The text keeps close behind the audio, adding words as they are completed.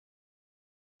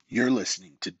You're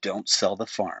listening to Don't Sell the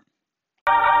Farm.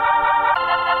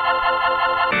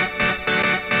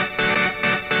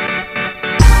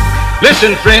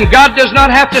 Listen, friend, God does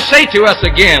not have to say to us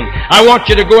again, I want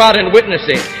you to go out and witness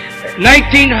it.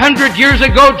 1900 years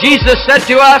ago, Jesus said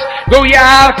to us, go ye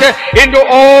out into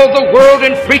all the world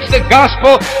and preach the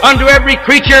gospel unto every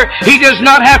creature. He does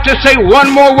not have to say one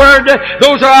more word.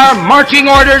 Those are our marching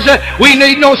orders. We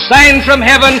need no sign from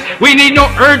heaven. We need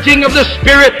no urging of the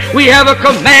Spirit. We have a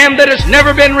command that has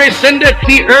never been rescinded.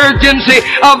 The urgency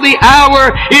of the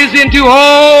hour is into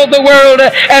all the world,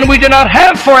 and we do not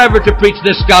have forever to preach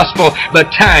this gospel. The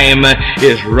time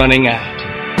is running out.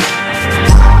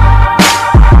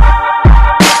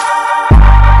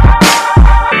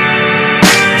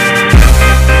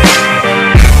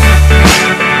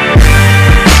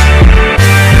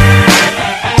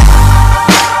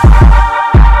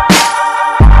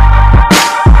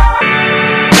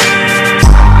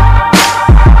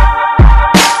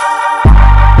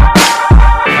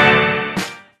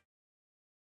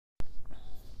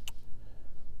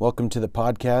 Welcome to the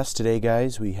podcast. Today,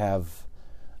 guys, we have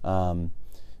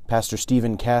Pastor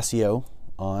Stephen Cassio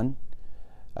on.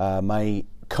 My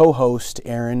co-host,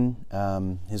 Aaron,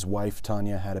 his wife,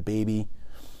 Tanya, had a baby,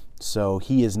 so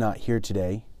he is not here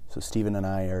today. So Stephen and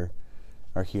I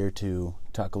are here to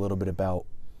talk a little bit about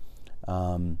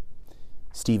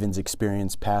Stephen's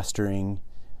experience pastoring,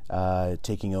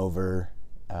 taking over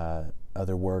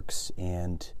other works,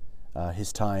 and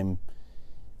his time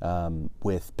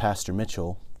with Pastor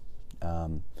Mitchell,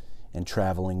 and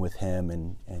traveling with him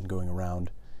and going around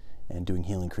and doing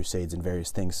healing crusades and various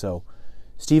things. So,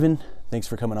 Stephen, thanks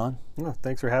for coming on. Oh,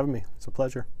 thanks for having me. It's a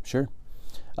pleasure. Sure.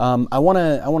 I want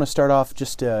to start off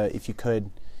just if you could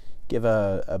give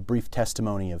a brief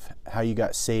testimony of how you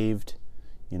got saved.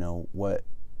 You know what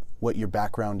your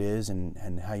background is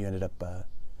and how you ended up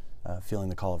feeling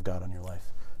the call of God on your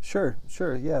life. Sure.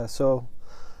 Yeah. So,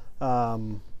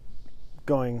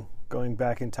 going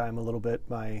back in time a little bit,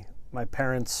 my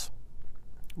parents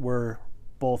were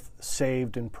both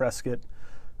saved in Prescott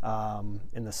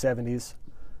in the 70s.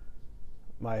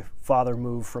 My father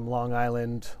moved from Long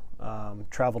Island,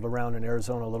 traveled around in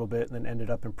Arizona a little bit, and then ended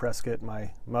up in Prescott.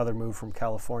 My mother moved from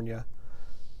California.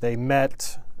 They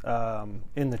met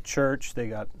in the church. They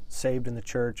got saved in the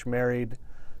church, married,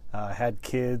 had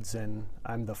kids, and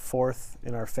I'm the fourth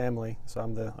in our family, so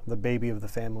I'm the baby of the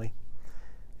family.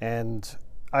 And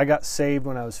I got saved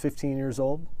when I was 15 years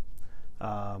old.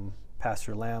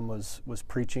 Pastor Lamb was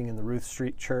preaching in the Ruth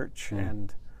Street Church,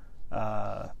 and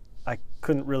I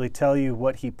couldn't really tell you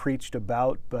what he preached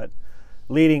about, but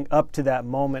leading up to that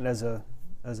moment as a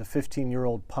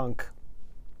 15-year-old punk,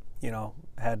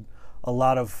 had a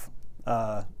lot of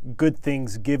good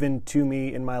things given to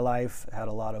me in my life, had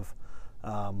a lot of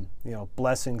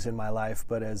blessings in my life,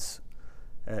 but as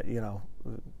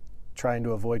trying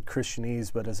to avoid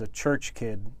Christianese, but as a church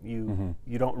kid, you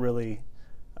don't really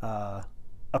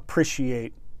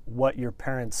appreciate what your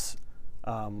parents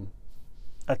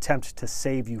attempt to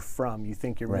save you from. You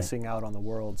think you're missing out on the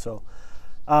world. So,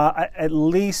 at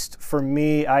least for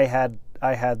me, I had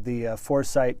the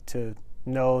foresight to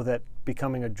know that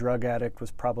becoming a drug addict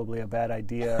was probably a bad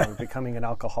idea, or becoming an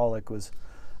alcoholic was.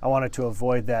 I wanted to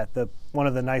avoid that. One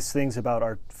of the nice things about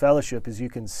our fellowship is you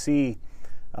can see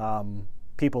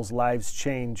people's lives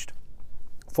changed.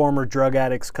 Former drug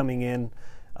addicts coming in,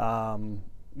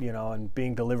 and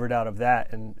being delivered out of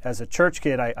that. And as a church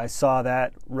kid, I saw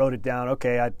that, wrote it down.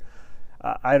 Okay,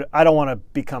 I don't want to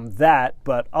become that,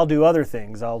 but I'll do other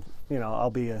things. I'll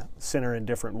be a sinner in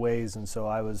different ways. And so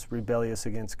I was rebellious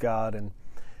against God. And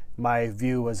my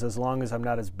view was, as long as I'm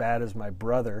not as bad as my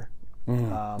brother,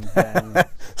 then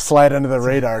slide under the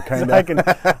radar, kind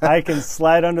of. I can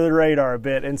slide under the radar a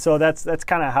bit, and so that's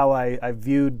kind of how I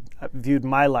viewed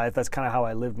my life. That's kind of how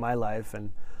I lived my life,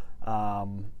 and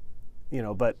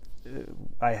but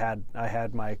I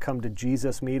had my come to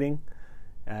Jesus meeting,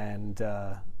 and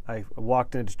I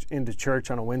walked into church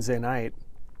on a Wednesday night,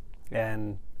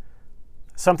 and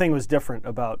something was different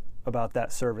about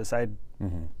that service.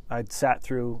 I'd sat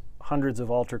through hundreds of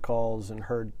altar calls and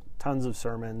heard tons of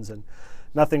sermons, and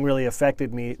nothing really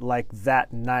affected me like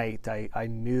that night. I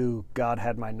knew God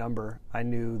had my number. I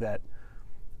knew that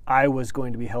I was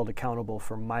going to be held accountable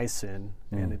for my sin,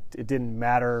 and it didn't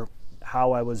matter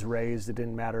how I was raised. It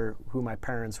didn't matter who my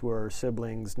parents were,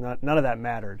 siblings. None of that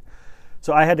mattered.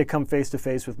 So I had to come face to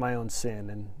face with my own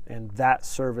sin, and that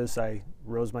service, I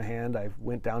rose my hand, I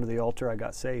went down to the altar, I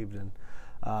got saved, and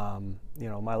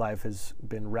my life has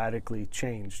been radically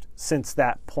changed since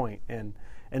that point.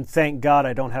 And thank God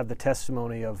I don't have the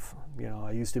testimony of,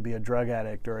 I used to be a drug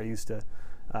addict, or I used to,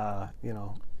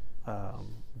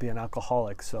 be an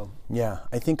alcoholic. So Yeah,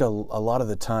 I think a lot of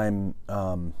the time,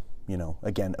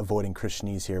 again, avoiding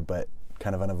Christianese here, but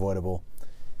kind of unavoidable.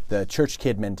 The church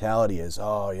kid mentality is,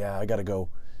 oh yeah, I got to go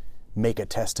make a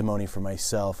testimony for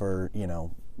myself, or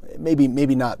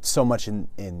maybe not so much in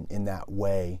that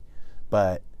way,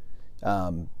 but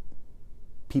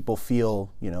people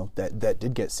feel that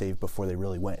did get saved before they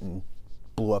really went and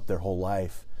blew up their whole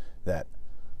life, that,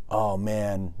 oh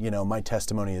man, my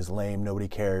testimony is lame, nobody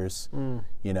cares,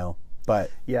 but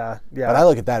yeah. But I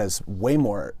look at that as way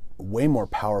more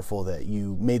powerful, that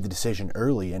you made the decision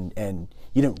early and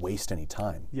you didn't waste any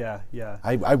time. Yeah.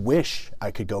 I wish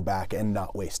I could go back and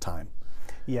not waste time.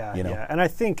 Yeah. And I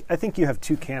think you have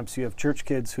two camps. You have church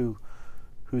kids who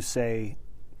say,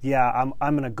 yeah,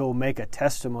 I'm going to go make a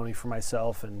testimony for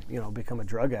myself and become a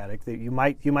drug addict. That you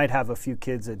might have a few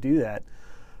kids that do that,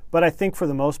 but I think for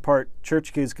the most part,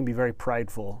 church kids can be very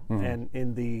prideful, and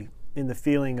in the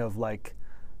feeling of like,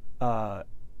 I'm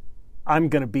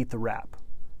going to beat the rap.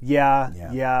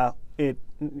 Yeah.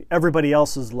 Everybody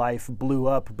else's life blew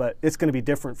up, but it's going to be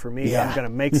different for me. Yeah. I'm going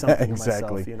to make something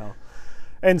Exactly. of myself,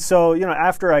 And so,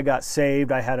 after I got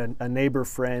saved, I had a neighbor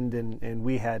friend, and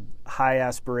we had high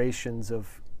aspirations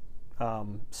of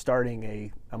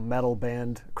starting a metal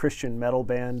band, Christian metal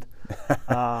band.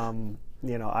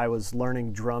 I was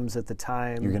learning drums at the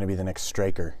time. You're going to be the next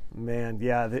Straker. Man,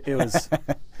 yeah, it was.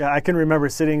 Yeah, I can remember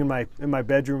sitting in my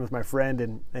bedroom with my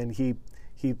friend, and he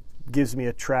gives me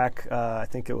a track. I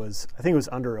think it was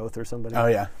Under Oath or somebody. Oh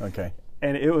yeah, okay.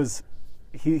 And it was.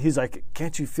 He's like,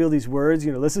 can't you feel these words?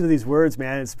 Listen to these words,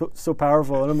 man. It's so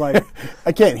powerful. And I'm like,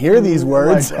 I can't hear these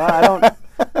words. Like,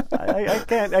 I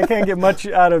can't get much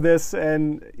out of this.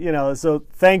 And so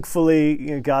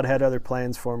thankfully, God had other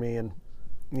plans for me, and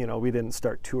we didn't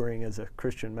start touring as a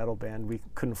Christian metal band. We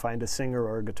couldn't find a singer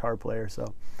or a guitar player,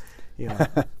 so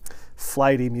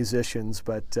flighty musicians.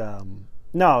 But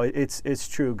no, it's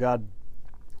true. God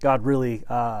really.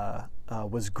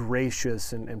 Was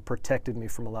gracious and protected me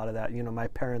from a lot of that. My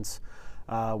parents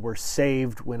were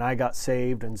saved when I got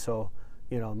saved, and so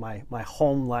my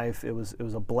home life, it was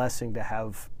a blessing to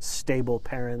have stable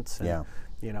parents and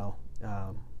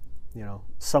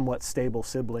somewhat stable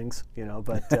siblings.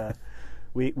 But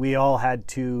we all had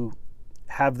to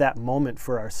have that moment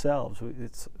for ourselves.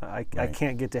 I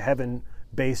can't get to heaven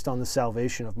based on the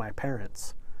salvation of my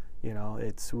parents.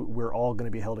 We're all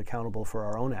going to be held accountable for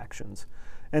our own actions.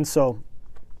 And so,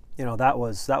 that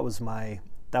was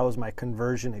my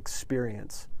conversion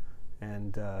experience,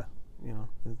 and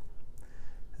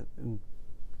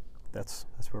that's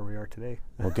where we are today.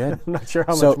 Well, good. I'm not sure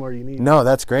how much more you need. No,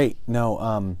 that's great.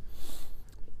 No,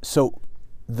 so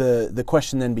the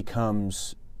question then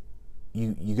becomes,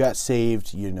 you got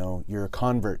saved. You're a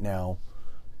convert now.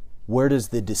 Where does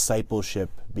the discipleship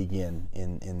begin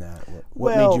in that?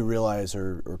 What made you realize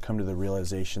or come to the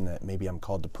realization that maybe I'm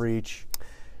called to preach?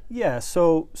 Yeah,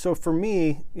 so for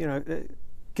me,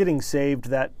 getting saved,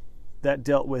 that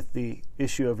dealt with the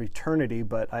issue of eternity,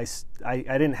 but I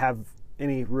didn't have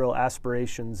any real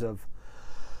aspirations of,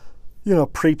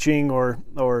 preaching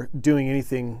or doing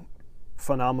anything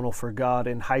phenomenal for God.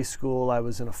 In high school, I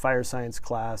was in a fire science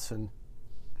class, and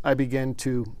I began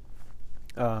to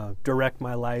direct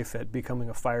my life at becoming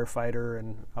a firefighter,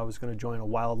 and I was going to join a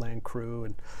wildland crew,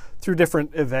 and through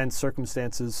different events,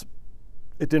 circumstances,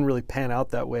 it didn't really pan out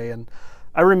that way. And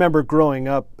I remember growing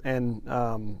up, and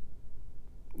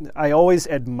I always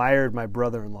admired my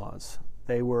brother-in-laws.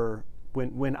 They were,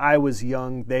 when I was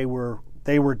young, they were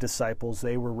disciples.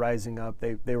 They were rising up.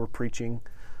 They were preaching.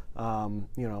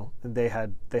 They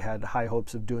had high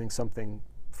hopes of doing something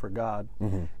for God,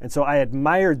 and so I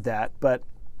admired that. But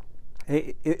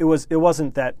it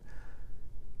wasn't that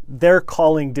their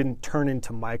calling didn't turn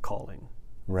into my calling.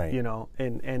 Right.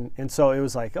 And so it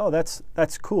was like, oh, that's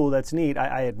cool, that's neat.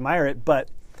 I admire it, but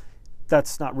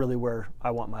that's not really where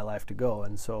I want my life to go.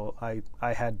 And so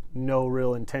I had no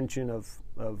real intention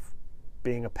of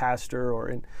being a pastor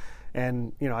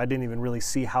and I didn't even really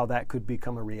see how that could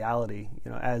become a reality.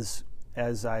 As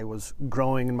I was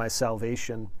growing in my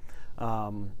salvation,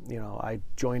 I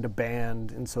joined a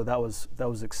band, and so that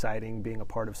was exciting, being a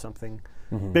part of something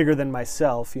bigger than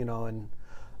myself, and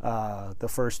the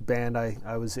first band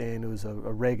I was in, it was a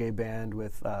reggae band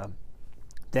with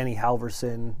Denny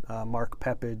Halverson, Mark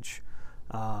Peppage,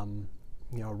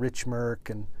 Rich Merck,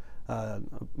 and a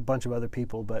bunch of other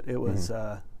people. But it was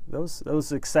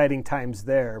those exciting times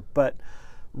there. But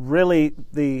really,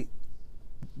 the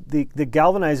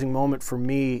galvanizing moment for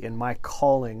me in my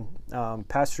calling,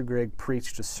 Pastor Greg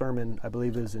preached a sermon, I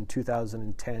believe it was in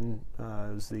 2010.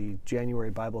 It was the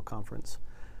January Bible Conference.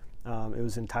 It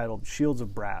was entitled Shields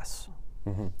of Brass.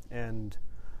 And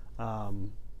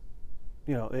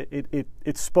you know,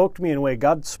 it spoke to me in a way.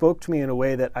 God spoke to me in a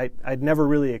way that I'd never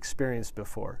really experienced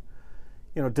before.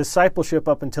 You know, discipleship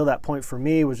up until that point for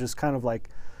me was just kind of like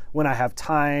when I have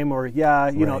time, or you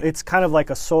know, it's kind of like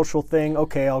a social thing.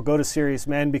 Okay, I'll go to Serious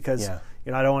Men because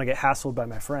you know, I don't want to get hassled by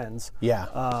my friends.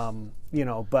 You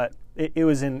know, but it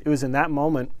was in that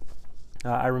moment.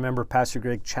 I remember Pastor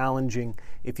Greg challenging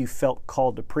if you felt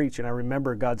called to preach, and I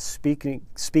remember God speaking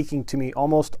to me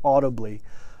almost audibly.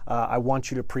 I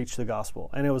want you to preach the gospel,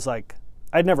 and it was like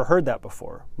I'd never heard that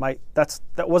before. That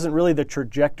wasn't really the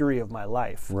trajectory of my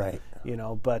life, right? You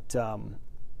know, but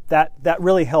that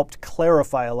really helped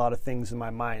clarify a lot of things in my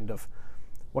mind of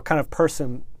what kind of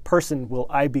person will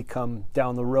I become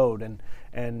down the road,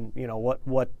 and you know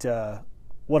what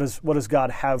does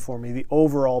God have for me, the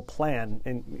overall plan.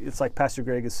 And it's like Pastor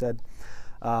Greg has said,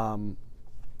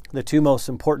 the two most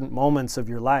important moments of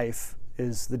your life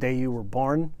is the day you were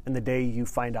born and the day you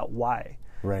find out why.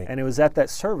 Right. And it was at that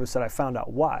service that I found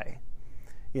out why.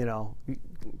 You know,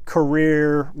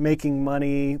 career, making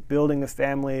money, building a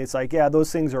family. It's like, yeah,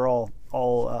 those things are all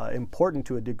important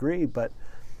to a degree, but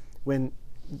when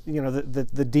you know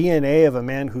the DNA of a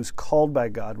man who's called by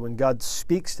God, when God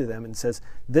speaks to them and says,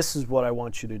 "This is what I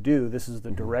want you to do. This is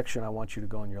the direction I want you to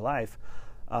go in your life,"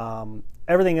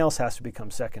 everything else has to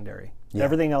become secondary. Yeah.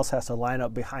 Everything else has to line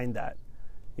up behind that.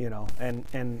 You know,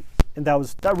 and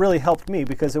that really helped me,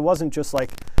 because it wasn't just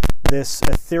like this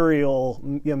ethereal,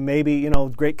 you know, maybe, you know,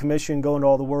 Great Commission, go into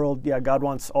all the world. Yeah, God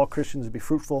wants all Christians to be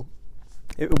fruitful.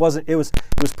 It wasn't. It was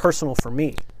personal for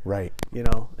me. Right. You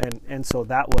know, and so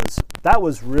that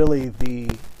was really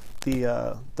the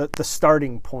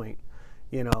starting point.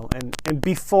 You know, and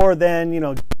before then, you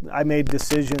know, I made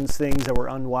decisions, things that were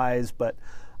unwise, but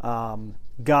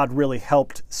God really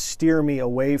helped steer me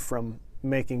away from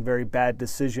making very bad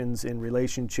decisions in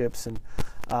relationships, and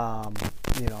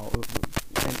you know,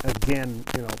 and again,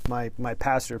 you know, my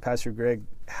pastor, Pastor Greg,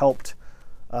 helped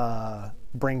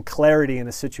bring clarity in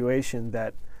a situation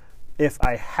that if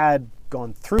I had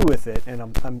gone through with it, and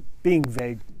I'm being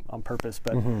vague on purpose,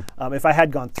 but if I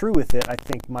had gone through with it, I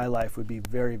think my life would be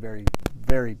very, very,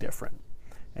 very different.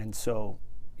 And so,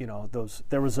 you know,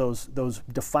 there was those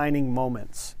defining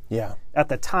moments. Yeah. At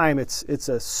the time, it's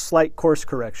a slight course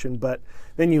correction, but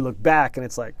then you look back and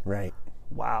it's like, right,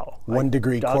 wow, 1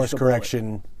 degree course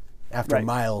correction after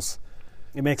miles.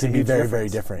 It makes can a be huge very,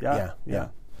 difference. very different. Yeah.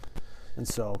 And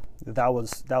so that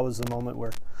was the moment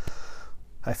where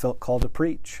I felt called to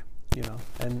preach. You know,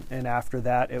 and after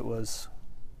that, it was,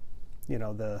 you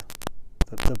know, the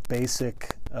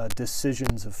basic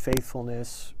decisions of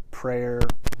faithfulness, prayer,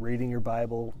 reading your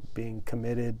Bible, being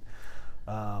committed.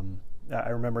 I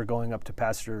remember going up to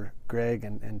Pastor Greg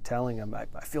and telling him, I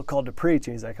feel called to preach.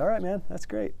 And he's like, all right, man, that's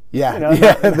great. Yeah, you know,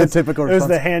 the typical response. It was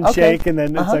the handshake, okay. And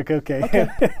then it's like, okay.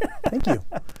 Thank you.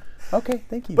 Okay,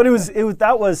 thank you. But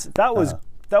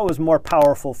that was more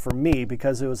powerful for me,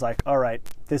 because it was like, all right,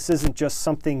 this isn't just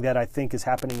something that I think is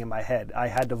happening in my head. I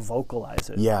had to vocalize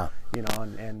it. Yeah. You know,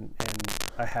 and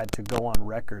I had to go on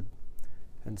record.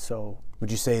 And so,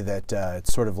 would you say that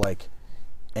it's sort of like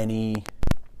any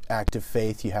act of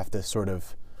faith, you have to sort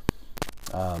of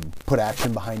put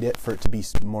action behind it for it to be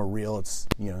more real? It's,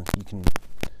 you know, you can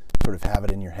sort of have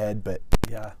it in your head, but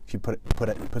yeah, if you put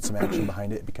some action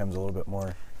behind it, it becomes a little bit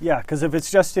more. Yeah, because if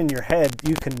it's just in your head,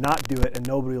 you cannot do it, and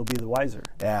nobody will be the wiser.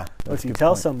 Yeah. But if you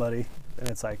tell somebody, and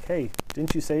it's like, hey,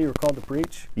 didn't you say you were called to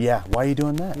preach? Yeah. Why are you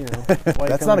doing that? You know, why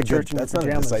that's not a good. That's not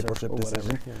a discipleship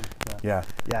decision. Yeah.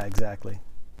 Yeah. Exactly.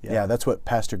 Yeah. That's what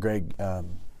Pastor Greg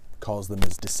calls them,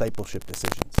 as discipleship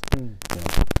decisions. You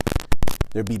know,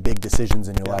 there'd be big decisions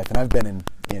in your life, and I've been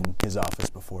in his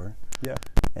office before. Yeah.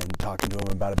 And talking to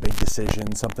him about a big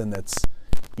decision, something that's,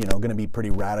 you know, going to be pretty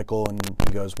radical, and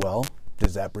he goes, well,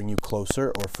 does that bring you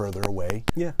closer or further away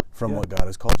from what God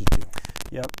has called you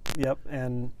to? Yep.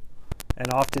 And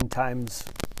oftentimes,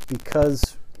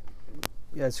 because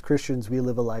as Christians we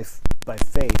live a life by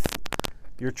faith,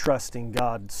 you're trusting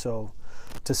God. So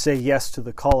to say yes to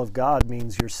the call of God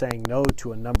means you're saying no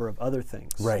to a number of other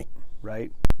things. Right.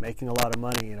 Making a lot of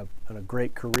money and a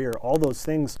great career, all those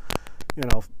things, you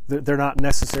know, they're not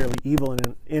necessarily evil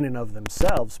in and of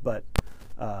themselves, but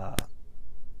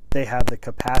they have the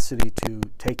capacity to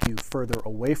take you further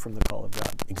away from the call of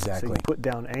God. Exactly. So you put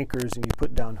down anchors and you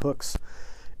put down hooks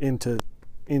into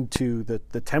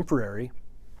the temporary,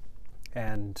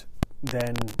 and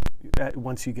then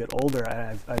once you get older,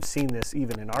 I've seen this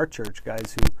even in our church,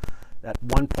 guys who at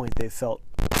one point they felt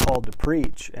called to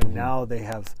preach, and now they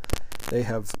have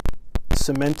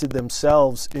cemented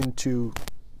themselves into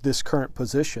this current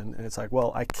position, and it's like,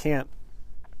 well, I can't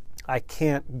I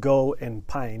can't go and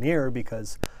pioneer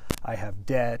because I have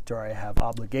debt or I have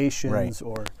obligations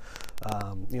or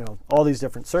all these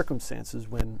different circumstances.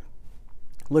 When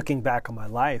looking back on my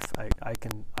life, I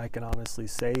can honestly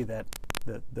say that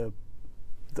the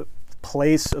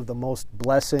place of the most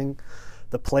blessing,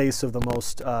 the place of the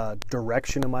most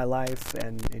direction in my life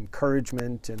and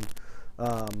encouragement and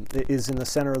is in the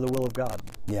center of the will of God.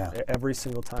 Yeah. Every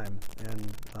single time.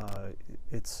 And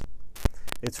it's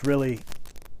really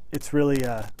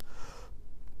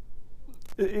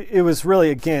it was really,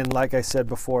 again, like I said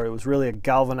before, it was really a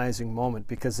galvanizing moment,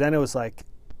 because then it was like,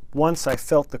 once I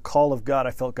felt the call of God,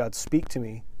 I felt God speak to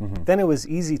me, then it was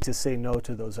easy to say no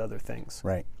to those other things.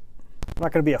 Right. I'm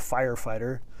not going to be a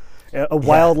firefighter, a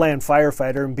wildland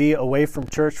firefighter, and be away from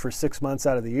church for 6 months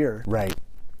out of the year. Right.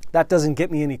 That doesn't get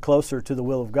me any closer to the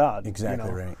will of God. Exactly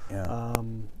right. Yeah.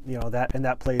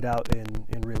 That played out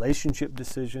in relationship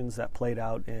decisions, that played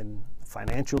out in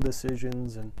financial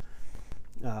decisions, and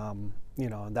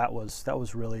and that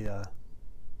was really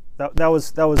that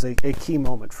was a key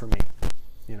moment for me,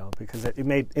 because it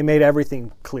made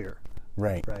everything clear.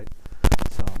 Right. Right.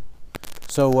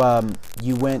 So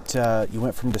you went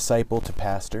from disciple to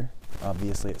pastor,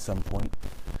 obviously at some point.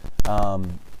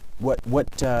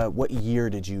 What year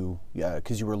did you?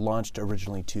 Because you were launched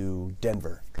originally to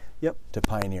Denver. Yep. To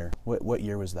Pioneer. What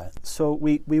year was that? So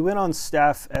we went on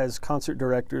staff as concert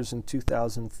directors in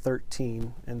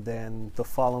 2013, and then the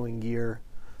following year,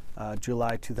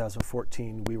 July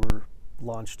 2014, we were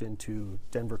launched into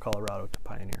Denver, Colorado to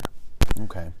Pioneer.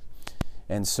 Okay.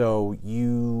 And so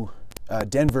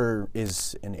Denver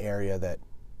is an area that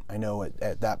I know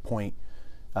at that point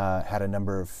had a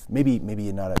number of, maybe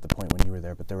not at the point when you were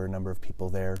there, but there were a number of people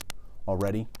there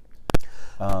already.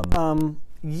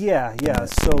 Yeah.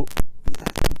 So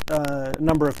a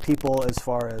number of people, as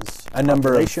far as a number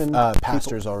population, of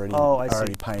pastors already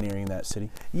pioneering that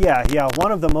city. Yeah.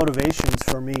 One of the motivations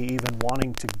for me even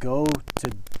wanting to go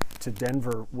to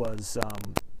Denver was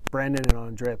Brandon and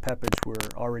Andrea Pepich were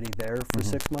already there for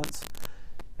 6 months,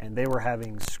 and they were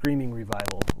having screaming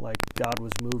revival. Like, God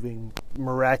was moving,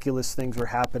 miraculous things were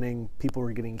happening, people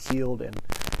were getting healed, and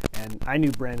I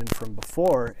knew Brandon from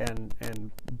before,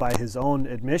 and by his own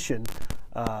admission,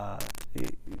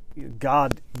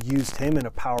 God used him in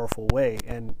a powerful way,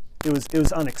 and it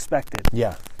was unexpected.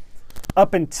 Yeah.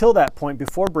 Up until that point,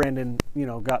 before Brandon,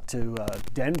 got to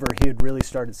Denver, he had really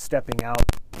started stepping out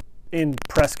in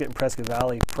Prescott and Prescott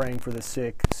Valley, praying for the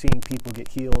sick, seeing people get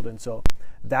healed, and so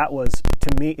that was,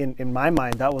 to me, in my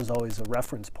mind, that was always a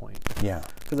reference point. Yeah.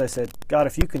 Because I said, God,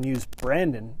 if you can use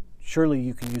Brandon, surely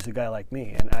you can use a guy like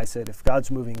me. And I said, if God's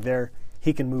moving there,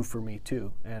 he can move for me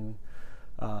too. And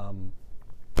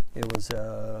it was,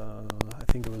 I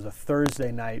think it was a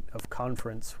Thursday night of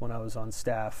conference when I was on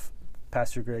staff.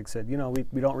 Pastor Greg said,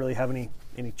 we don't really have any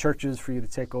churches for you to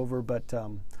take over, but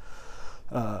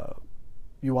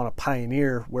you want to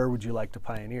pioneer, where would you like to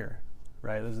pioneer?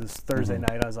 Right? It was this Thursday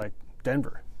night. I was like,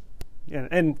 Denver.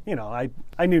 And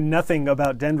I knew nothing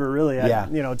about Denver really.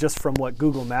 Just from what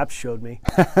Google Maps showed me.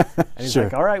 And he's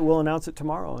like, all right, we'll announce it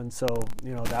tomorrow. And so,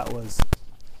 that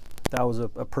was a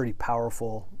pretty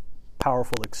powerful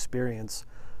experience.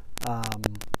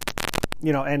 And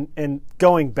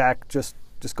going back, just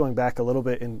going back a little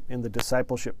bit in the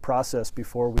discipleship process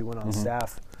before we went on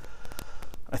staff,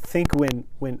 I think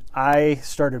when I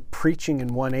started preaching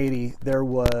in 180, there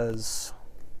was,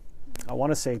 I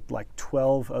want to say, like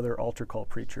 12 other altar call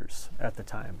preachers at the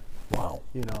time. Wow.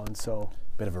 And so...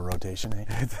 Bit of a rotation,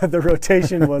 eh? The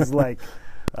rotation was like...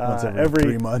 Once every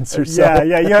 3 months or so.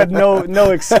 Yeah, you had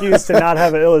no excuse to not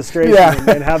have an illustration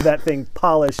and have that thing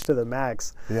polished to the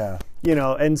max. Yeah.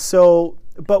 And so...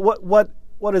 But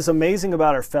what is amazing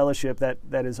about our fellowship that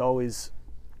has always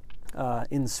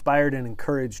inspired and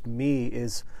encouraged me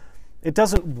is it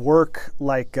doesn't work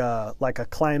like a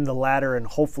climb the ladder and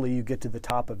hopefully you get to the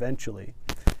top eventually.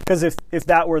 Because if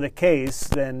that were the case,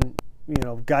 then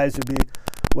guys would be,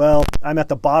 well, I'm at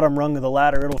the bottom rung of the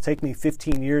ladder. It'll take me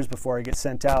 15 years before I get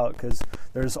sent out because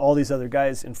there's all these other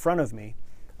guys in front of me.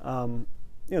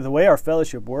 The way our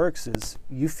fellowship works is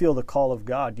you feel the call of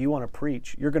God. You want to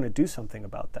preach. You're going to do something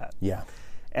about that. Yeah.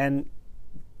 And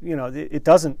it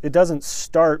doesn't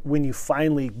start when you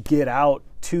finally get out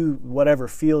to whatever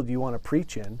field you want to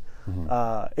preach in.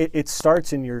 It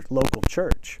starts in your local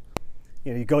church.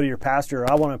 You go to your pastor.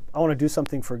 I want to do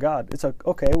something for God. It's like,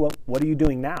 okay, well, what are you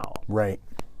doing now? Right.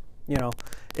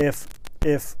 If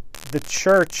the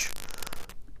church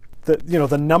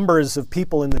the numbers of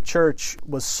people in the church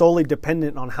was solely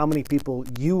dependent on how many people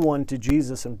you won to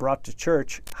Jesus and brought to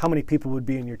church, how many people would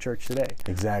be in your church today.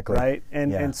 Exactly. Right?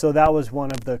 And so that was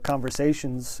one of the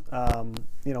conversations,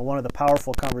 one of the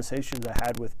powerful conversations I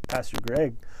had with Pastor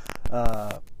Greg.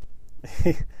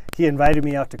 He invited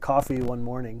me out to coffee one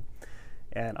morning,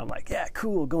 and I'm like, yeah,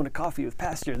 cool, going to coffee with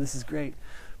Pastor. This is great.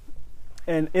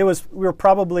 And we were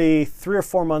probably 3 or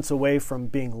 4 months away from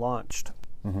being launched.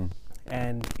 Mm-hmm.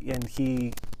 And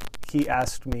he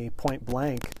asked me point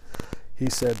blank, he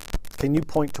said, can you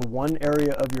point to one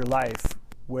area of your life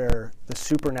where the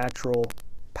supernatural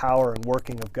power and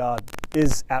working of God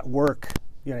is at work?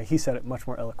 He said it much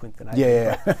more eloquent than I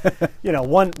did. Yeah.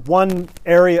 But, one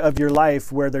area of your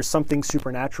life where there's something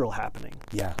supernatural happening.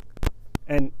 Yeah.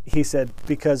 And he said,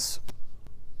 because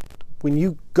when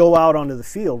you go out onto the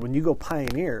field, when you go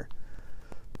pioneer,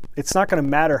 it's not going to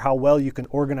matter how well you can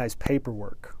organize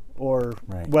paperwork or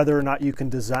whether or not you can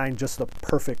design just the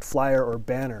perfect flyer or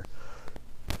banner.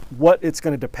 What it's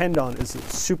going to depend on is the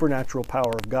supernatural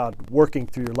power of God working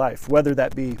through your life, whether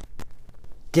that be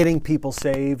getting people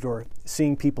saved or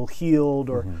seeing people healed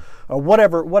or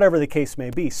whatever the case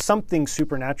may be. Something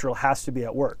supernatural has to be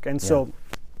at work. And so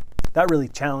that really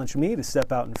challenged me to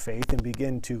step out in faith and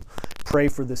begin to pray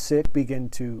for the sick, begin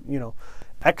to,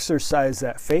 exercise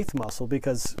that faith muscle,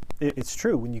 because it's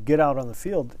true. When you get out on the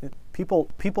field,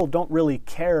 people don't really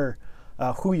care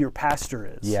who your pastor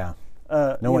is. Yeah.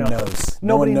 No one knows.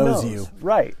 Nobody knows you.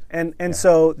 Right. And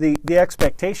so the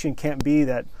expectation can't be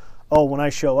that, oh, when I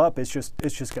show up, it's just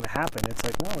going to happen. It's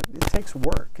like, no, it takes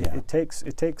work. Yeah. It takes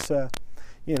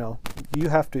you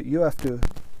have to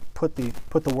put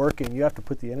the work in. You have to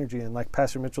put the energy in. Like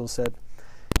Pastor Mitchell said,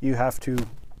 you have to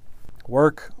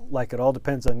work like it all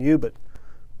depends on you, but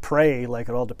pray like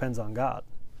it all depends on God.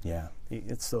 Yeah.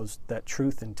 It's that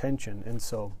truth and tension. And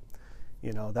so,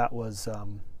 that was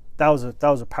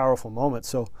a powerful moment.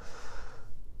 So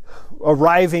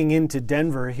arriving into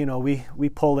Denver, we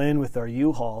pull in with our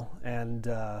U-Haul, and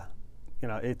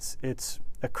it's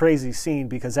a crazy scene,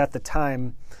 because at the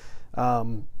time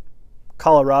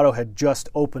Colorado had just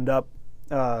opened up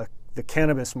the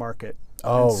cannabis market.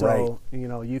 Oh, and so, right.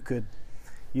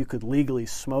 You could legally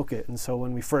smoke it. And so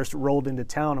when we first rolled into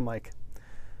town, I'm like,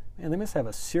 man, they must have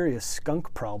a serious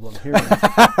skunk problem here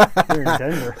in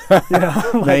Denver.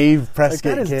 Naive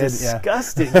Prescott that is kid.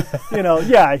 Disgusting.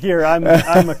 Here I'm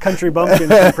a country bumpkin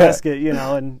from Prescott,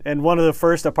 and one of the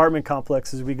first apartment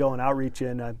complexes we go and outreach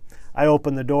in, I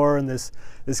open the door, and this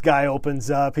guy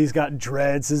opens up. He's got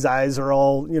dreads. His eyes are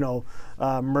all,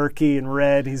 murky and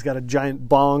red. He's got a giant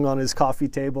bong on his coffee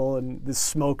table, and the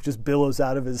smoke just billows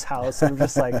out of his house. And I'm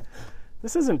just like,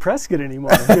 this isn't Prescott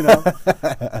anymore,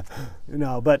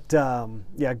 But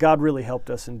God really helped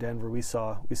us in Denver. We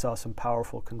saw some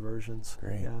powerful conversions.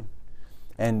 Great. Yeah.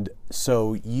 And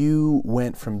so you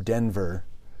went from Denver,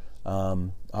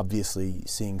 obviously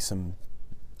seeing some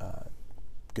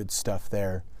good stuff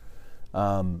there.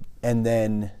 And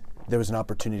then there was an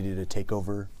opportunity to take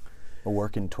over a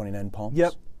work in 29 Palms.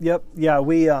 Yep. Yeah,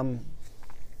 we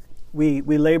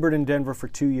labored in Denver for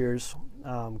 2 years.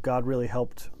 God really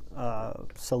helped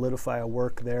solidify a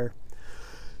work there.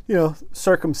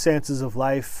 Circumstances of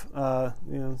life,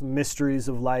 mysteries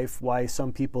of life, why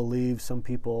some people leave, some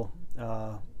people,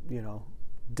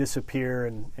 disappear,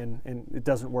 and it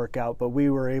doesn't work out. But we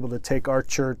were able to take our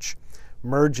church,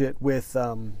 merge it with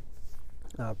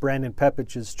Brandon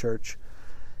Pepich's church,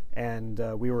 and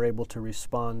we were able to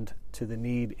respond to the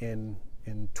need in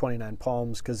 29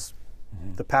 Palms, because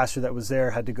the pastor that was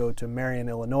there had to go to Marion,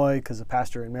 Illinois, because the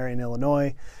pastor in Marion,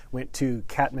 Illinois went to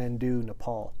Kathmandu,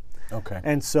 Nepal. Okay.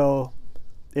 And so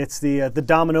it's the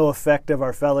domino effect of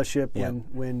our fellowship. Yep.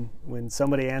 When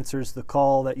somebody answers the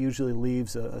call, that usually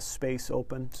leaves a space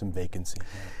open, some vacancy.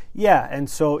 Yeah, and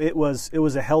so it was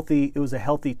a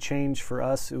healthy change for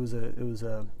us. It was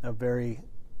a very,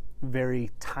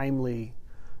 very timely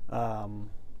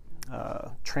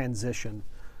transition,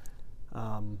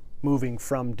 moving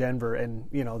from Denver. And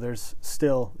there's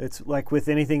still, it's like with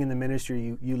anything in the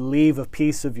ministry, you leave a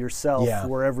piece of yourself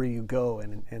wherever you go,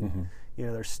 and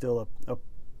there's still a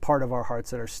part of our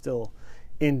hearts that are still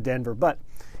in Denver. But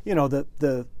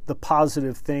the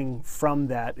positive thing from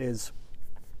that is,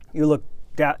 you look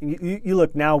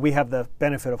now, we have the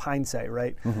benefit of hindsight,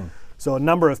 right? Mm-hmm. So a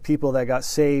number of people that got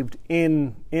saved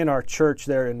in our church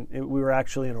there, and we were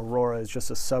actually in Aurora, it's just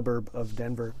a suburb of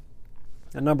Denver.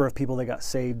 A number of people that got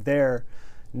saved there,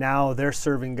 now they're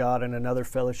serving God in another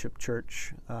fellowship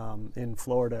church in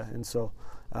Florida, and so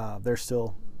they're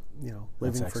still,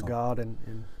 living for God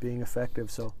and being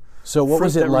effective. So what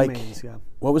was it like? Remains,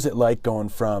 What was it like going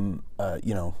from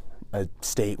a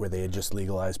state where they had just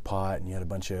legalized pot, and you had a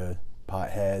bunch of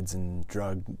potheads and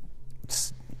drug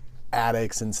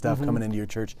addicts and stuff coming into your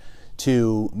church,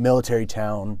 to military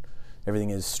town, everything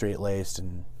is straight-laced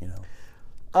and, clean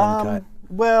cut.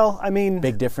 Well, I mean,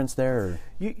 Big difference there? Or?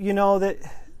 you know that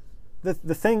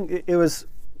the thing,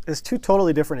 it's two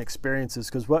totally different experiences,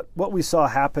 because what we saw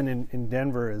happen in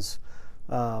Denver is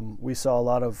we saw a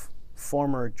lot of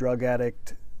former drug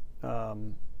addict,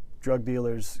 drug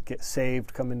dealers get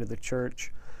saved, come into the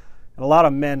church, and a lot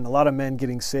of men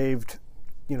getting saved,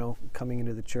 coming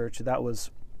into the church. That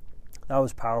was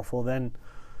powerful. Then,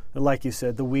 like you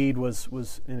said, the weed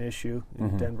was an issue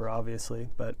in Denver, obviously.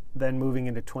 But then moving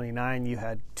into 29, you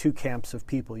had two camps of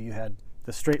people. You had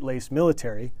the straight-laced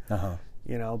military,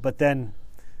 but then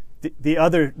the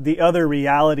other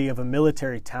reality of a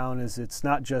military town is it's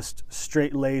not just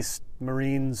straight-laced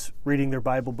Marines reading their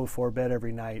Bible before bed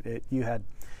every night. You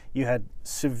had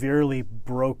severely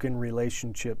broken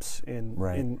relationships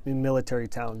in military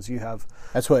towns. You have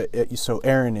So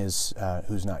Aaron is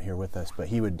who's not here with us, but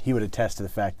he would attest to the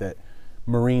fact that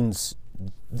Marines,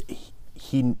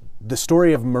 the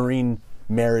story of Marine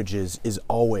marriages is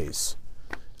always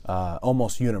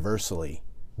almost universally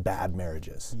bad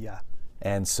marriages. Yeah.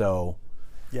 And so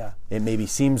it maybe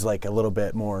seems like a little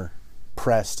bit more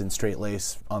pressed and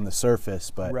straight-laced on the surface,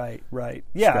 but right.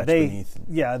 Yeah, beneath.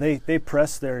 they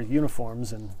press their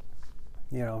uniforms and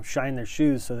shine their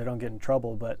shoes so they don't get in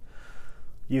trouble. But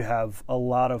you have a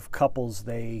lot of couples,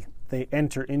 they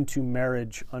enter into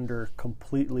marriage under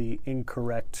completely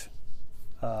incorrect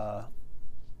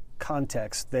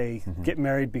context. They get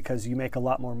married because you make a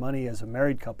lot more money as a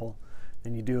married couple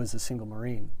than you do as a single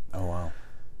Marine. Oh wow.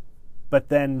 But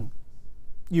then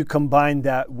you combine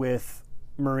that with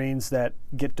Marines that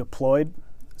get deployed,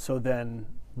 so then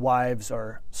wives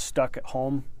are stuck at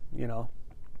home,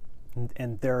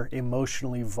 and they're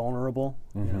emotionally vulnerable.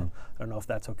 I don't know if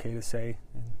that's okay to say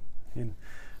in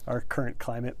our current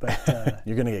climate, but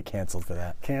you're going to get canceled for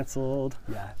that. Canceled,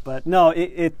 yeah. But no,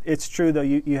 it's true though.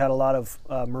 You had a lot of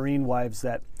Marine wives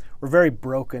that were very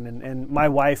broken, and my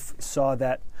wife saw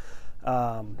that.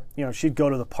 She'd go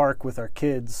to the park with our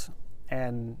kids,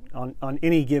 and on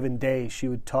any given day, she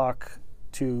would talk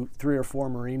to 3 or 4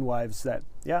 Marine wives that,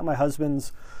 my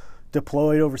husband's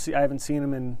deployed overseas. I haven't seen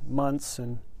him in months,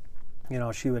 and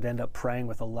she would end up praying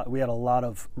with a lot. We had a lot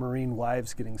of Marine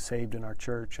wives getting saved in our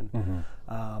church, and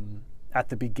at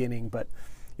the beginning. But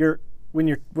when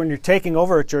you're taking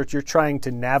over a church, you're trying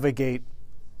to navigate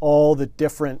all the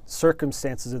different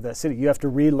circumstances of that city. You have to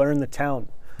relearn the town.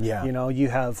 Yeah.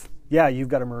 You've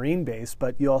got a Marine base,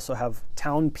 but you also have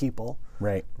town people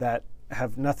that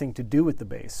have nothing to do with the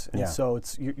base. And so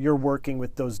you're working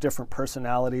with those different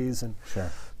personalities, and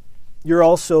you're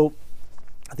also,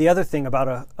 the other thing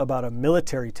about a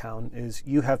military town is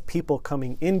you have people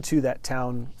coming into that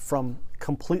town from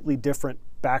completely different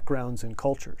backgrounds and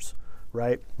cultures,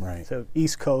 right? So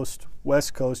East Coast,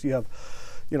 West Coast, you have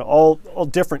all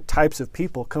different types of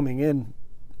people coming in,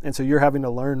 and so you're having to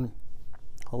learn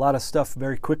a lot of stuff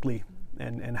very quickly,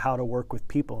 and how to work with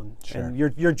people, and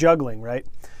you're juggling, right?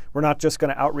 We're not just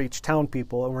going to outreach town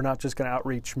people, and we're not just going to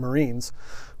outreach Marines.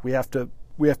 We have to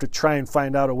try and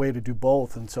find out a way to do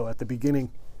both. And so at the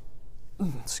beginning,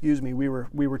 we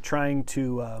were trying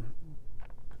to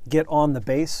get on the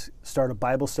base, start a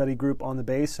Bible study group on the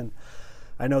base, and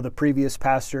I know the previous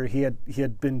pastor, he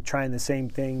had been trying the same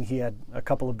thing. He had a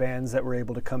couple of bands that were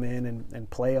able to come in and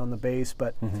play on the base,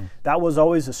 but that was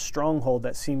always a stronghold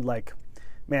that seemed like,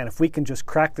 man, if we can just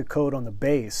crack the code on the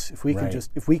base, if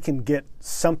we can get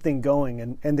something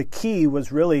going, and the key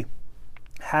was really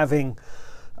having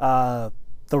the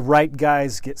right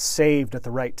guys get saved at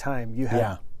the right time. You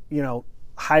had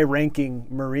high-ranking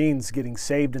Marines getting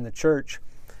saved in the church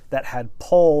that had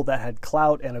pull, that had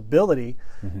clout and ability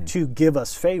to give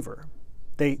us favor.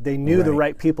 They knew the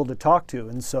right people to talk to,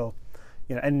 and so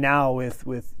and now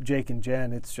with Jake and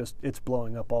Jen, it's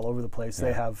blowing up all over the place.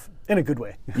 They have, in a good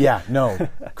way.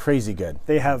 Crazy good.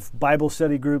 They have Bible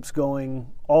study groups going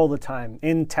all the time,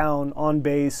 in town, on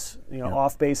base,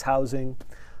 off base housing,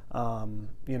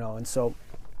 and so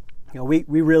we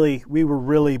were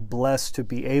really blessed to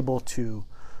be able to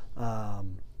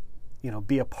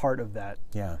be a part of that.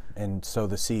 Yeah, and sow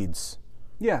the seeds.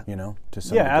 Yeah. To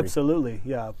some degree. Absolutely.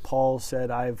 Yeah, Paul said,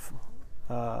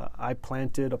 I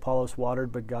planted, Apollos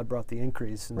watered, but God brought the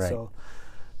increase. And so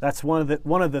that's one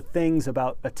of the things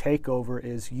about a takeover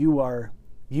is you are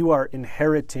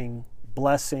inheriting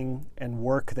blessing and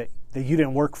work that you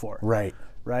didn't work for. Right.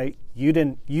 You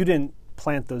didn't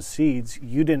plant those seeds.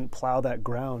 You didn't plow that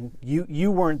ground.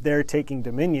 You weren't there taking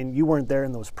dominion. You weren't there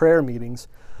in those prayer meetings.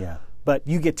 Yeah. but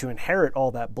you get to inherit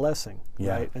all that blessing,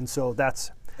 Yeah. right? And so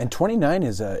that's And 29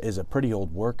 is a pretty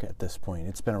old work at this point.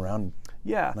 It's been around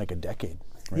like a decade.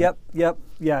 Right? Yep.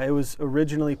 Yeah, it was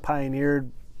originally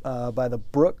pioneered by the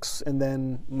Brooks, and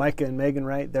then Micah and Megan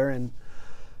Wright. They're in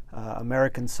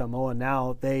American Samoa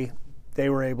now. They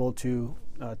were able to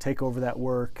take over that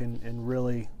work and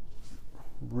really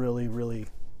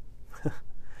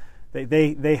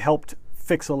they helped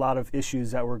fix a lot of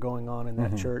issues that were going on in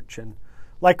that church. And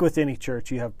like with any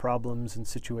church, you have problems and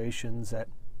situations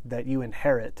that you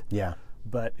inherit. Yeah.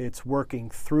 But it's working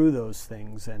through those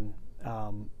things. And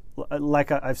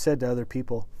like I've said to other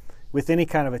people, with any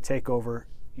kind of a takeover,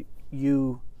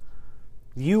 you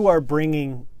are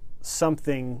bringing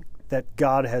something that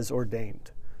God has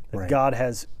ordained, that Right.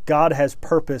 God has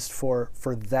purposed for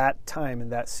that time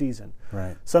and that season.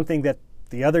 Right. Something that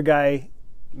the other guy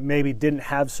maybe didn't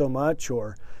have so much,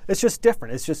 or it's just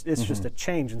different. It's just a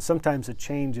change, and sometimes a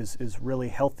change is really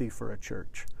healthy for a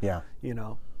church. Yeah. You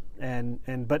know,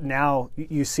 but now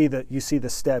you see the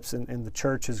steps, and the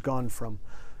church has gone from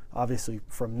obviously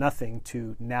from nothing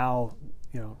to now.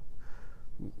 You know,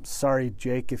 sorry,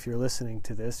 Jake, if you're listening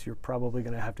to this, you're probably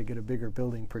going to have to get a bigger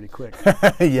building pretty quick.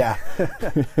 Yeah.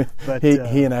 But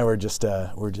he and I were just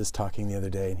talking the other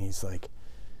day, and he's like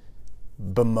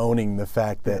bemoaning the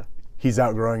fact that he's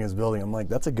outgrowing his building. I'm like,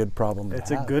 that's a good problem to have.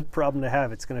 It's a good problem to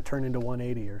have. It's going to turn into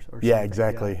 180 or something. Yeah,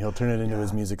 exactly. Yeah. He'll turn it into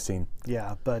his music scene.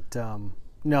 Yeah, but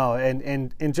no,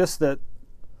 and just the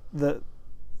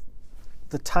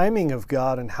timing of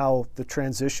God and how the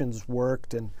transitions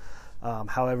worked and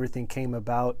how everything came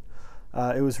about,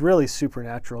 it was really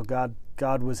supernatural. God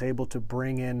was able to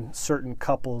bring in certain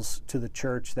couples to the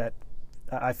church that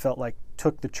I felt like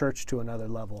took the church to another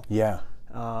level. Yeah.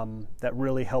 That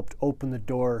really helped open the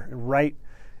door. Right,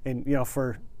 and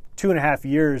for 2.5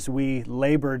 years we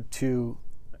labored to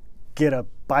get a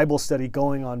Bible study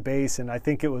going on base, and I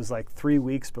think it was like 3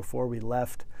 weeks before we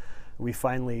left, we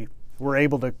finally were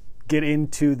able to get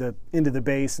into the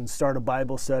base and start a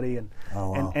Bible study, and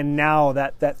and now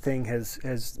that thing has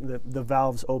the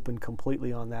valves opened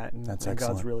completely on that, and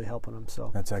God's really helping them.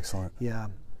 So that's excellent. Yeah.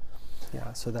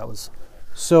 So that was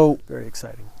very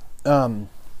exciting.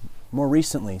 More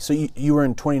recently, so you were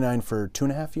in 29 for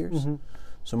 2.5 years. Mm-hmm.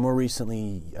 So more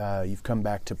recently, you've come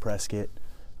back to Prescott.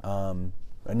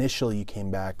 Initially, you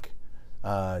came back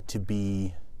to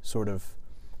be sort of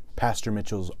Pastor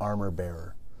Mitchell's armor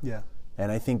bearer. Yeah.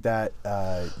 And I think that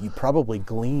you probably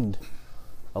gleaned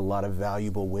a lot of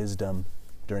valuable wisdom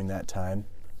during that time.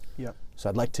 Yep. So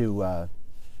I'd like to,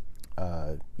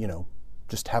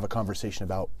 just have a conversation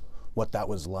about what that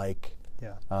was like.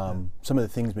 Yeah. Some of the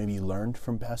things maybe you learned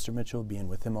from Pastor Mitchell, being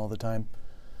with him all the time.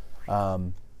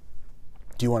 Do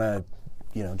you want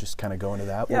to, just kind of go into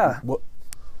that? Yeah. What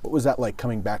was that like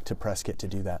coming back to Prescott to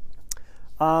do that?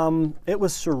 It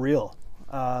was surreal.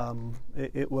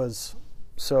 It was,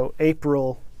 so it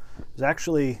was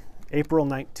actually April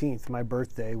 19th, my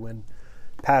birthday, when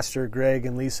Pastor Greg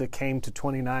and Lisa came to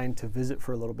 29 to visit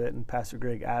for a little bit, and Pastor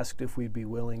Greg asked if we'd be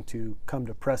willing to come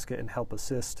to Prescott and help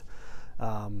assist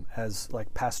as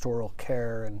like pastoral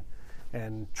care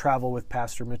and travel with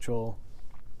Pastor Mitchell.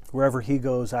 Wherever he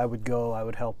goes, I would go. I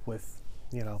would help with,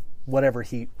 whatever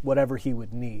he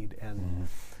would need. And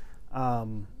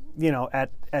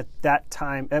at that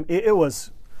time,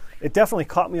 it definitely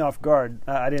caught me off guard.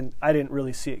 I didn't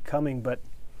really see it coming, but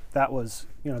that was,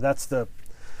 that's the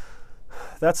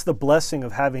blessing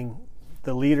of having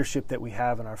the leadership that we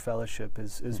have in our fellowship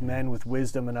is men with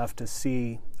wisdom enough to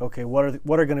see, okay, what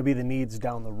are going to be the needs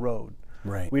down the road.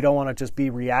 Right. We don't want to just be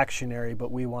reactionary,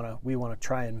 but we want to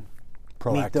try and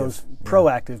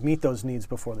proactive. meet those needs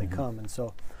before they come. And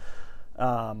so,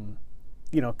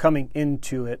 coming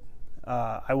into it,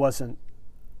 I wasn't,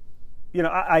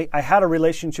 I had a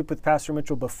relationship with Pastor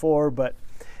Mitchell before, but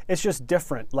it's just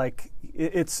different. Like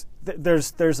there's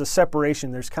a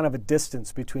separation. There's kind of a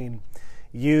distance between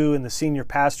you and the senior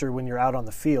pastor when you're out on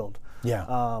the field. Yeah.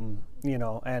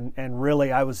 And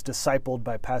really I was discipled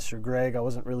by Pastor Greg. I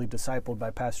wasn't really discipled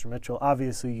by Pastor Mitchell.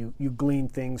 Obviously you glean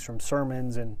things from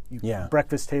sermons and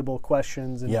breakfast table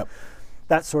questions and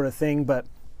that sort of thing. But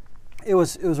it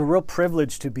was a real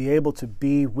privilege to be able to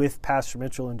be with Pastor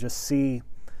Mitchell and just see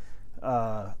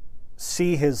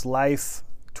his life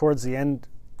towards the end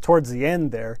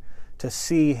there, to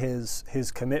see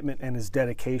his commitment and his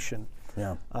dedication.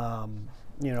 Yeah.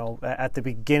 At the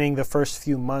beginning, the first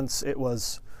few months, it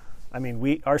was,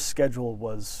 our schedule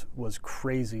was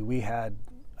crazy. We had,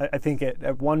 I think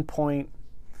at one point,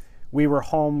 we were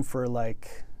home for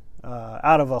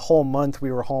out of a whole month,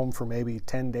 we were home for maybe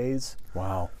 10 days.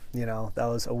 Wow. That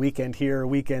was a weekend here, a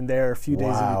weekend there, a few days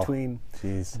in Wow. between.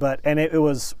 Jeez. But it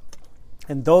was,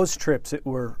 and those trips it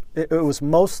was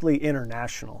mostly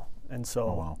international, and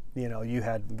so wow. you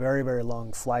had very, very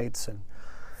long flights, and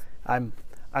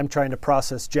I'm trying to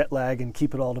process jet lag and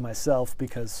keep it all to myself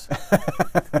because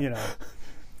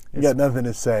You got nothing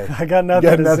to say. I got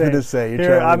nothing to say. You're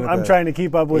Here, traveling I'm with trying to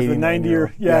keep up with a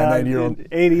 89-year-old. 90-year-old.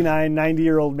 89,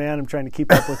 90-year-old man. I'm trying to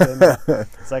keep up with him.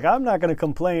 It's like, I'm not going to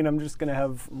complain. I'm just going to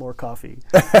have more coffee.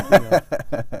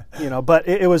 But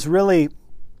it was really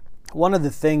one of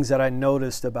the things that I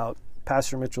noticed about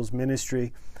Pastor Mitchell's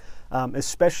ministry,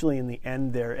 especially in the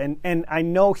end there. And I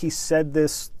know he said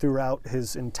this throughout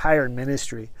his entire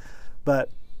ministry, but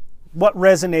what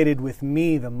resonated with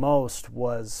me the most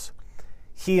was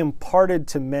he imparted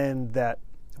to men that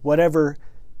whatever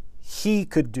he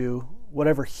could do,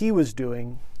 whatever he was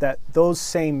doing, that those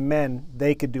same men,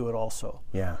 they could do it also.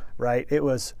 Yeah. Right? It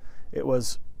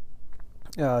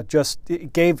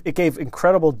gave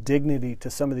incredible dignity to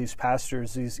some of these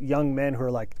pastors, these young men who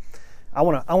are like, I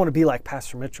want to be like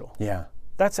Pastor Mitchell. Yeah.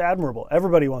 That's admirable.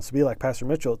 Everybody wants to be like Pastor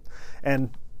Mitchell. And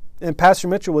Pastor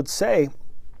Mitchell would say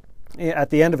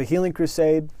at the end of a healing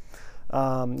crusade,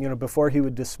 before he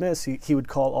would dismiss, he would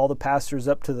call all the pastors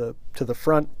up to the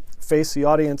front, face the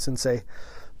audience, and say,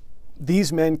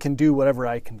 "These men can do whatever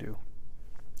I can do.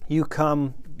 You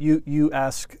come, you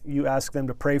ask them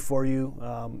to pray for you,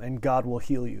 and God will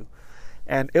heal you."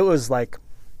 And it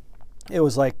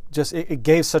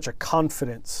gave such a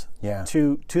confidence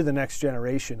to the next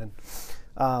generation.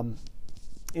 And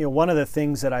one of the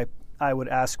things that I would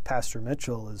ask Pastor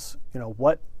Mitchell is,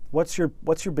 what's your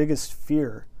biggest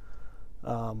fear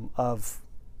of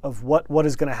what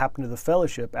is going to happen to the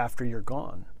fellowship after you're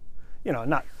gone?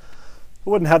 I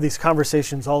wouldn't have these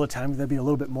conversations all the time. That'd be a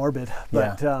little bit morbid.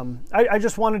 But I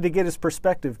just wanted to get his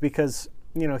perspective because,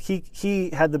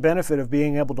 he had the benefit of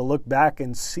being able to look back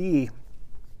and see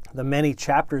the many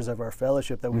chapters of our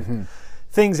fellowship that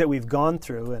things that we've gone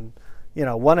through. And,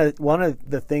 one of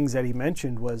the things that he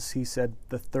mentioned was, he said,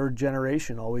 the third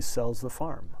generation always sells the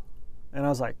farm. And I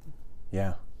was like,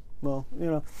 yeah. Well,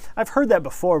 I've heard that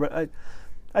before, but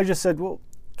I just said, well,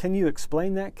 can you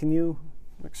explain that? Can you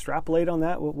extrapolate on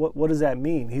that? What does that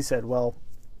mean? He said, well,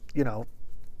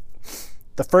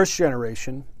 the first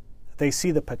generation, they see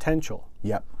the potential.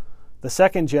 Yep. The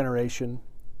second generation,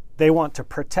 they want to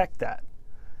protect that.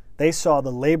 They saw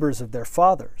the labors of their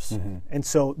fathers, and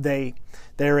so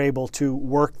they're able to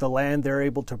work the land. They're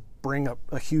able to bring up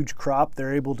a huge crop.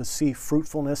 They're able to see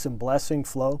fruitfulness and blessing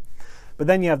flow. But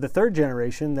then you have the third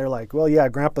generation. They're like, well, yeah,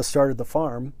 Grandpa started the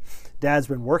farm, Dad's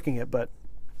been working it, but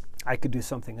I could do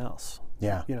something else.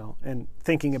 Yeah. And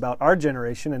thinking about our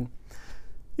generation, and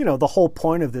the whole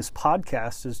point of this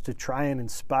podcast is to try and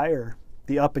inspire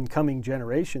the up and coming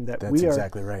generation that That's we are.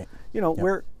 exactly right.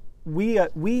 Yep.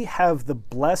 We have the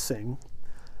blessing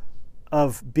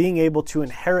of being able to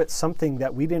inherit something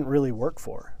that we didn't really work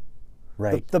for.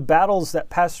 Right. The battles that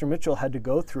Pastor Mitchell had to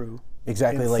go through.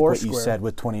 Exactly like Foursquare. what you said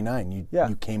with 29.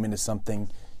 You came into something,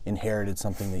 inherited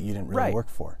something that you didn't really work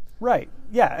for. Right.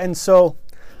 Yeah. And so,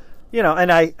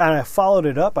 and I followed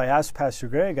it up. I asked Pastor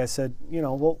Greg, I said,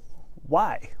 well,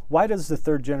 why? Why does the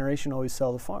third generation always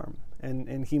sell the farm?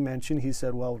 And he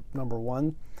said, well, number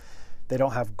one, they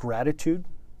don't have gratitude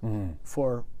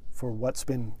for what's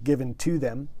been given to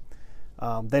them.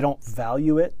 They don't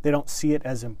value it. They don't see it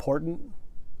as important,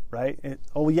 right?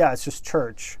 It's just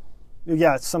church.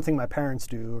 Yeah, it's something my parents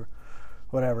do or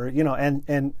whatever,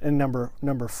 and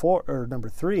number four or number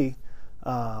three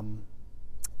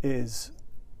is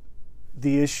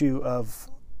the issue of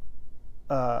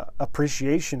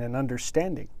appreciation and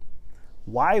understanding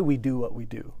why we do what we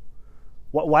do.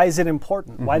 Why is it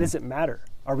important? Why does it matter?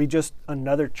 Are we just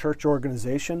another church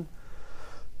organization,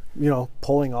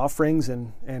 pulling offerings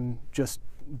and just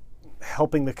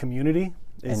helping the community?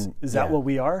 Is that what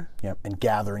we are? Yep. And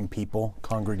gathering people,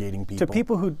 congregating people.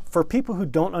 For people who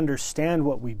don't understand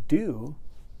what we do,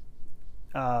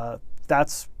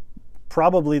 that's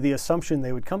probably the assumption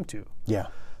they would come to. Yeah.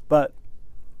 But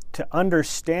to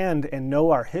understand and know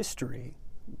our history,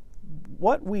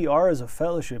 what we are as a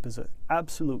fellowship is an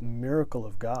absolute miracle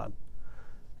of God.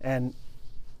 And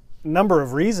a number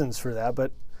of reasons for that,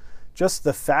 but just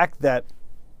the fact that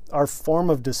our form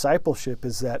of discipleship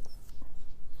is that,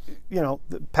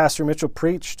 Pastor Mitchell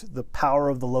preached the power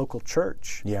of the local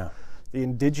church. Yeah. The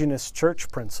indigenous church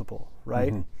principle,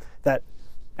 right? That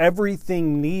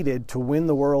everything needed to win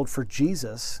the world for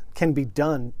Jesus can be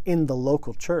done in the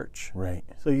local church. Right.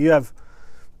 So you have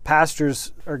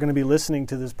pastors are going to be listening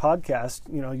to this podcast.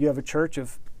 You have a church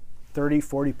of 30,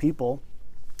 40 people,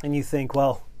 and you think,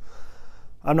 well,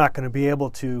 I'm not going to be able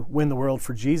to win the world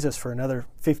for Jesus for another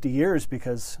 50 years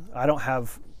because I don't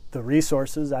have the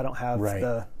resources, I don't have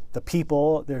Right. the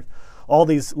people, there all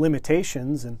these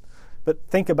limitations. But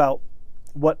think about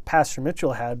what Pastor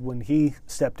Mitchell had when he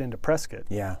stepped into Prescott.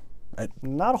 Yeah.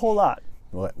 Not a whole lot.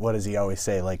 What does he always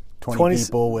say? Like 20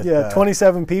 people with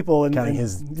 27 people, and counting and-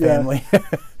 his yeah, family.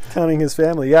 counting his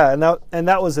family. Yeah, and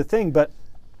that was the thing. But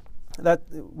that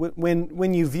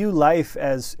when you view life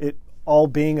as it all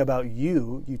being about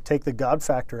you take the God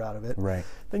factor out of it. Right.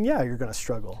 Then yeah, you're going to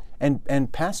struggle.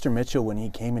 And Pastor Mitchell, when he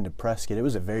came into Prescott, it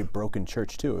was a very broken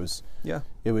church too.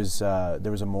 It was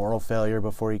there was a moral failure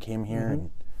before he came here,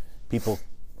 and people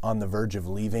on the verge of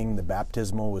leaving. The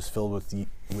baptismal was filled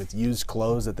with used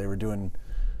clothes that they were doing,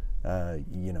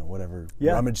 whatever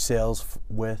rummage sales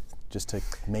with just to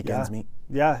make ends meet.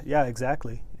 Yeah,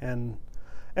 exactly. And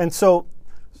so,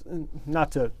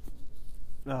 not to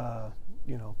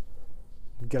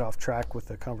get off track with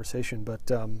the conversation, but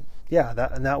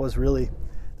that's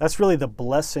really the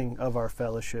blessing of our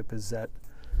fellowship, is that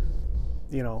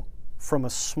from a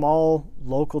small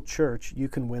local church you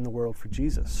can win the world for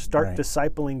Jesus. Start Right.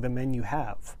 discipling the men you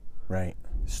have. Right.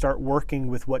 Start working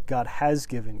with what God has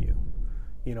given you.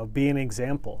 Be an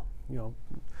example. You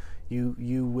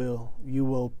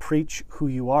will preach who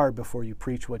you are before you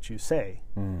preach what you say.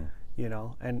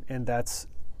 And that's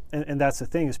the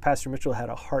thing, is Pastor Mitchell had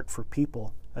a heart for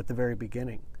people at the very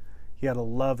beginning. He had a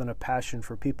love and a passion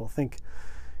for people. Think,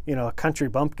 a country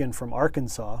bumpkin from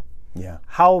Arkansas. Yeah.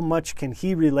 How much can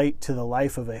he relate to the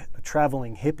life of a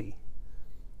traveling hippie?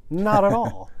 Not at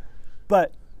all.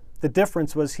 But the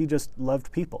difference was he just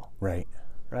loved people. Right.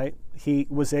 Right? He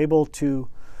was able to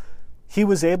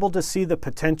see the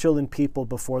potential in people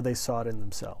before they saw it in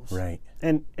themselves. Right.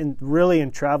 And really,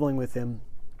 in traveling with him,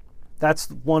 that's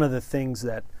one of the things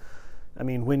that,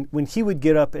 when he would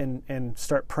get up and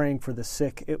start praying for the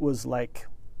sick, it was like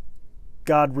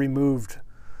God removed,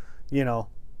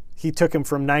 he took him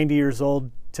from 90 years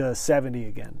old to 70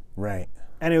 again. Right.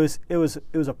 And it was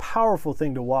a powerful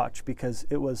thing to watch, because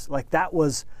it was like that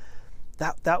was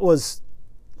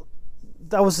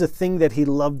the thing that he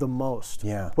loved the most.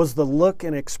 Yeah. Was the look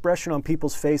and expression on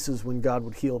people's faces when God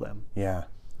would heal them. Yeah.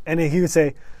 And he would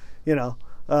say,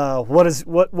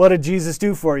 what did Jesus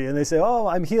do for you? And they say, oh,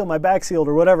 I'm healed, my back's healed,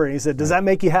 or whatever. And he said, does that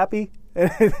make you happy?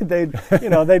 And they'd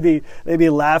be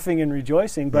laughing and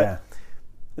rejoicing. But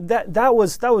that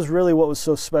was really what was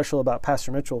so special about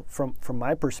Pastor Mitchell from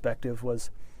my perspective,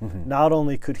 was not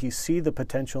only could he see the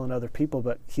potential in other people,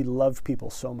 but he loved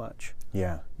people so much.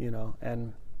 Yeah.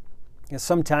 And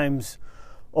sometimes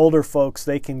older folks,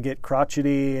 they can get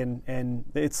crotchety, and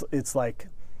it's like,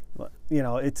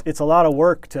 it's a lot of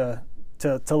work to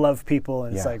love people,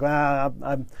 and it's like, well,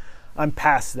 I'm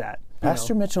past that.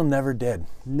 Pastor Mitchell never did.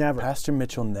 Never. Pastor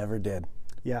Mitchell never did.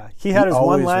 Yeah, he had his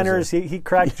always one-liners. He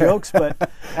cracked jokes,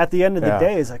 but at the end of the Yeah.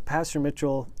 day, it's like Pastor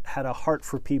Mitchell had a heart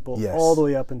for people Yes. all the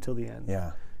way up until the end.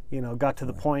 Yeah. Got to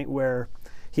the point where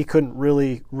he couldn't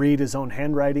really read his own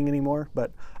handwriting anymore.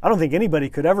 But I don't think anybody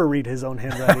could ever read his own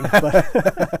handwriting.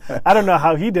 But I don't know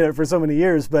how he did it for so many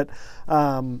years. But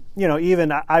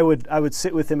even I would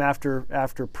sit with him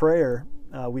after prayer.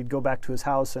 We'd go back to his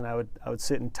house, and I would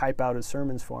sit and type out his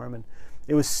sermons for him, and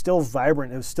it was still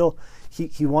vibrant. It was still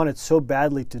he wanted so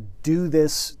badly to do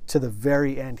this to the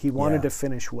very end. He wanted to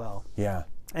finish well. Yeah.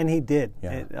 And he did.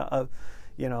 Yeah.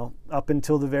 Up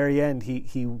until the very end,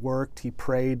 he worked, he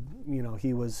prayed.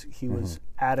 He was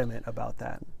adamant about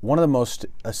that. One of the most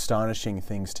astonishing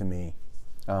things to me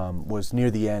was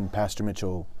near the end, Pastor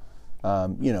Mitchell,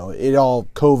 it all,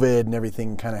 COVID and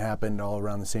everything kind of happened all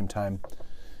around the same time.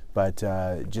 But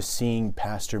just seeing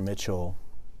Pastor Mitchell,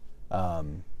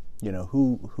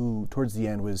 who towards the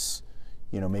end was,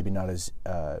 maybe not as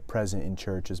present in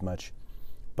church as much,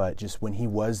 but just when he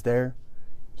was there,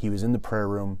 he was in the prayer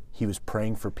room, he was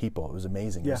praying for people. It was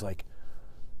amazing. Yeah. It was like,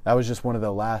 that was just one of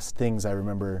the last things I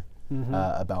remember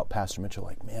about Pastor Mitchell.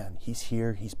 Like, man, he's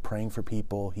here, he's praying for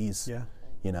people, he's,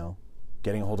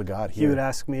 getting a hold of God here. He would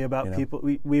ask me about people.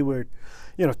 We were,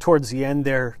 towards the end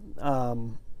there,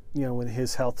 when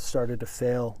his health started to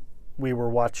fail, we were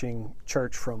watching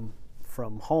church from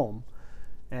home,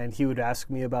 and he would ask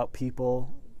me about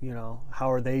people.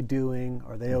 How are they doing?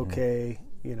 Are they okay?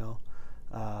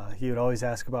 He would always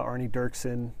ask about Arnie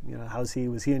Dirksen. How's he?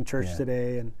 Was he in church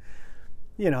today? And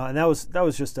and that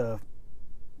was just an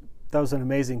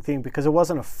amazing thing, because it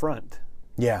wasn't a front.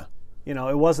 Yeah.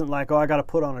 It wasn't like, oh, I got to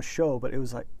put on a show, but it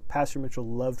was like Pastor Mitchell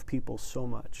loved people so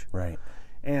much. Right.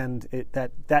 And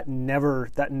that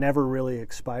never really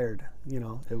expired.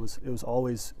 It was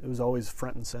always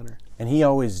front and center. And he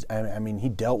always, he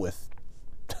dealt with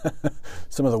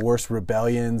some of the worst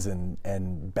rebellions and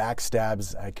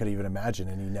backstabs I could even imagine,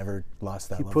 and he never lost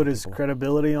that. He love put for his people.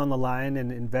 credibility on the line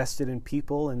and invested in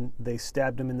people, and they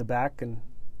stabbed him in the back and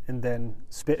then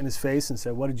spit in his face and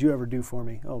said, "What did you ever do for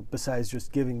me? Oh, besides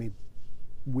just giving me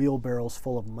wheelbarrows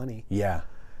full of money." Yeah,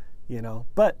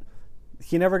 But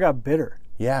he never got bitter.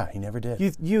 yeah, he never did.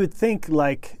 You would think,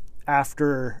 like,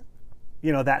 after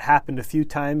that happened a few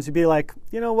times, you'd be like,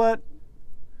 you know what,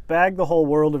 bag the whole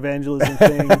world evangelism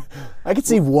thing. I could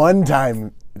see one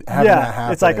time having that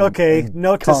happen. It's like, okay, and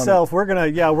note to calling it- self, we're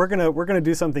gonna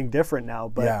do something different now.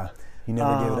 But yeah, he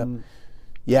never gave it up. um,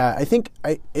 Yeah, I think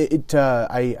I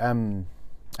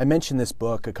mentioned this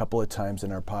book a couple of times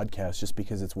in our podcast just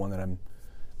because it's one that I'm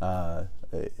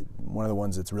one of the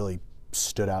ones that's really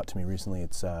stood out to me recently.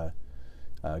 It's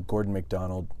Gordon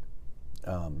MacDonald.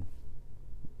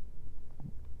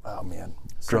 Oh man,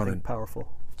 something powerful.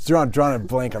 drawn a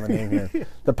blank on the name here.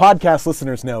 The podcast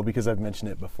listeners know because I've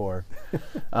mentioned it before.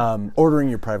 Ordering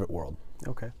Your Private World.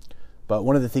 Okay. But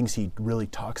one of the things he really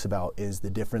talks about is the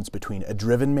difference between a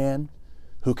driven man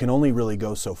who can only really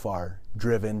go so far,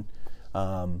 driven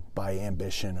by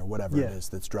ambition or whatever it is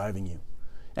that's driving you,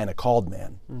 and a called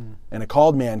man. And a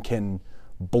called man can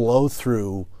blow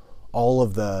through all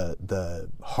of the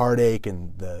heartache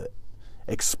and the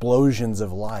explosions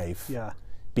of life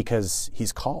because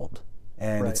he's called.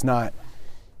 And it's not,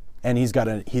 and he's got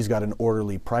an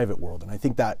orderly private world. And I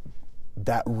think that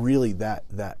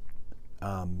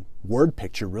word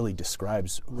picture really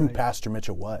describes who Pastor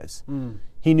Mitchell was.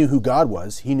 He knew who God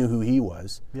was. He knew who he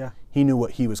was. Yeah. He knew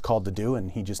what he was called to do,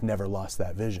 and he just never lost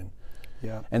that vision.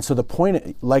 Yeah. And so the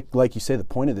point, like you say, the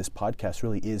point of this podcast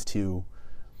really is to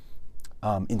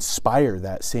inspire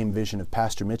that same vision of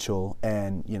Pastor Mitchell.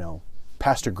 And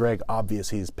Pastor Greg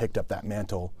obviously has picked up that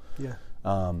mantle. Yeah.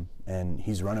 And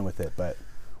he's running with it. But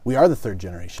we are the third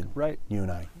generation, Right. you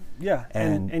and I. Yeah.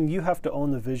 And- And you have to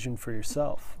own the vision for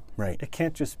yourself. Right. It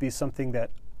can't just be something that,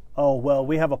 oh, well,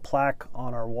 we have a plaque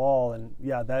on our wall, and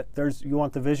you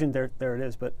want the vision, there it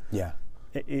is. But Yeah.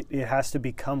 it has to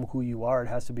become who you are. It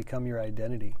has to become your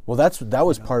identity. Well,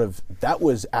 that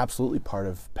was absolutely part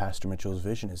of Pastor Mitchell's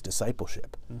vision, is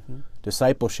discipleship.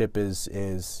 Discipleship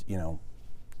is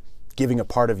giving a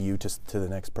part of you to the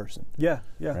next person. Yeah.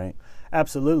 Yeah. Right.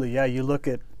 Absolutely. Yeah. You look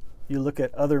at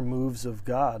other moves of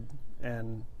God,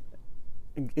 and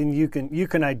you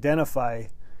can identify,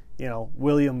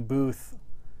 William Booth.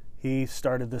 He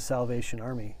started the Salvation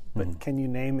Army, but can you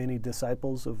name any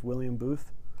disciples of William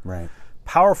Booth? Right.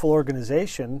 Powerful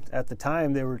organization at the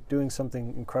time. They were doing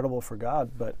something incredible for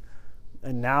God,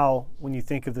 and now when you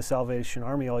think of the Salvation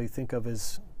Army, all you think of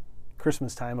is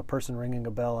Christmas time, a person ringing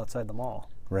a bell outside the mall.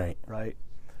 Right. Right.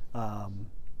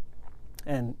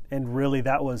 And really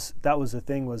that was the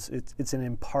thing, was it's an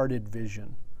imparted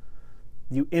vision.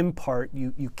 You impart,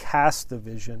 you cast the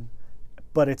vision,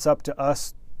 but it's up to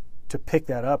us to pick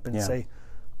that up and say,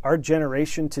 our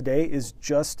generation today is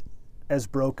just as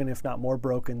broken, if not more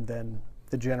broken, than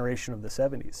the generation of the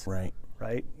 70s. Right.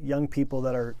 Right? Young people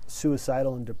that are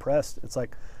suicidal and depressed, it's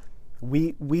like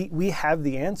we have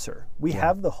the answer. We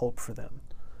have the hope for them.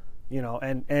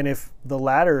 And if the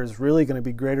latter is really going to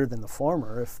be greater than the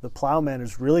former, if the plowman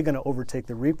is really going to overtake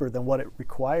the reaper, then what it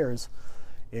requires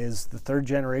is the third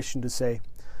generation to say,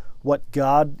 what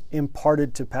God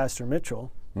imparted to Pastor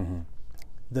Mitchell,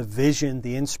 the vision,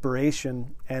 the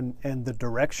inspiration, and the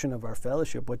direction of our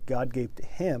fellowship, what God gave to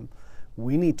him,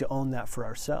 we need to own that for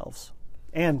ourselves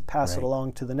and pass it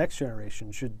along to the next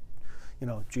generation, should,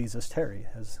 Jesus tarry,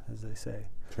 as they say.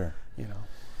 Sure.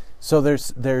 So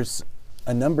there's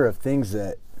a number of things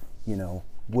that,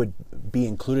 would be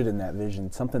included in that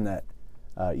vision. Something that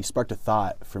you sparked a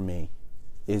thought for me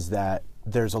is that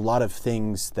there's a lot of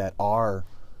things that are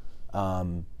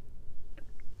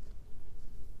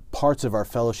parts of our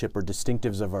fellowship or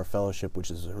distinctives of our fellowship, which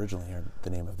is originally the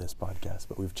name of this podcast,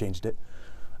 but we've changed it.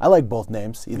 I like both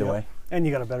names either way. And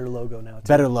you got a better logo now, too.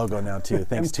 Better logo now too,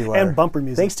 thanks to our and bumper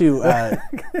music. Thanks to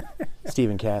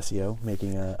Stephen Cassio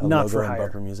making a Not logo for and hire.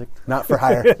 bumper music. Not for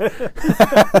hire.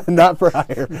 Not for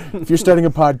hire. If you're starting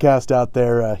a podcast out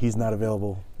there, he's not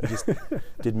available. He just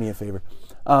did me a favor.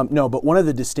 No, but one of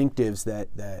the distinctives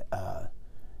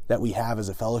that we have as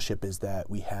a fellowship is that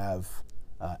we have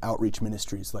outreach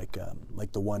ministries like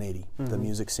the 180, the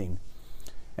music scene.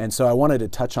 And so I wanted to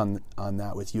touch on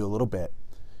that with you a little bit,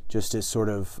 just as sort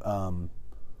of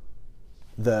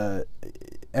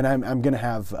and I'm going to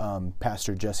have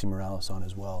Pastor Jesse Morales on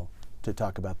as well to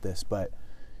talk about this, but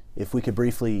if we could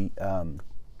briefly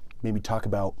maybe talk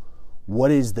about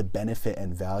what is the benefit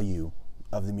and value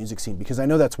of the music scene, because I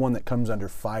know that's one that comes under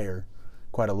fire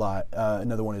quite a lot.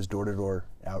 Another one is door-to-door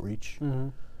outreach.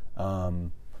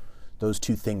 Those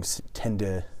two things tend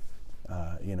to,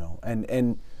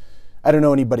 and I don't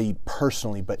know anybody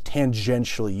personally, but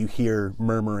tangentially you hear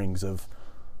murmurings of,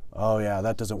 oh yeah,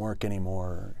 that doesn't work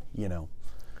anymore.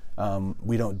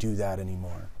 We don't do that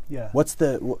anymore. Yeah. What's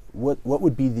the what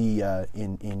would be the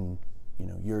in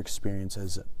your experience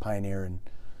as a pioneer and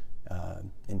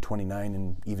in 29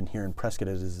 and even here in Prescott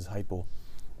as a disciple,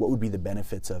 what would be the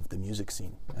benefits of the music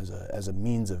scene as a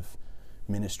means of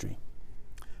ministry?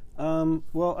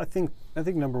 Well, I think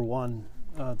number one,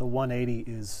 the 180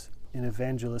 is an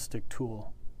evangelistic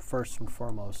tool first and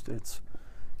foremost.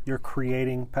 You're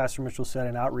creating. Pastor Mitchell said,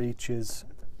 an outreach is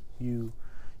you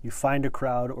find a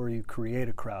crowd or you create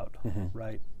a crowd,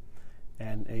 right?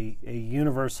 And a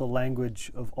universal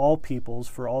language of all peoples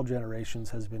for all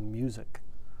generations has been music,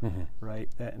 right?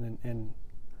 And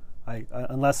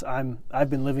unless I've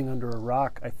been living under a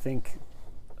rock, I think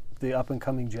the up and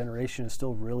coming generation is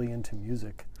still really into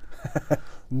music.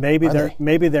 Maybe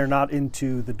they're not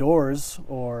into the Doors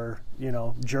or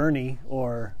Journey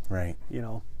or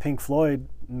Pink Floyd.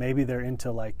 Maybe they're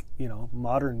into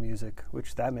modern music,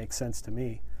 which that makes sense to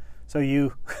me. So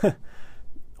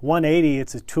 180,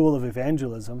 it's a tool of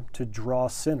evangelism to draw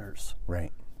sinners,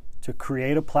 right? To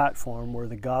create a platform where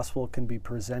the gospel can be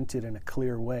presented in a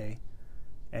clear way,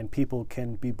 and people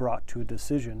can be brought to a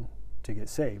decision to get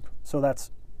saved. So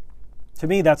to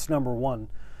me, that's number one.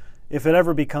 If it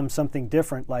ever becomes something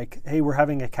different, like, hey, we're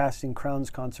having a Casting Crowns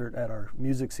concert at our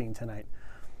music scene tonight,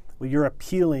 well, you're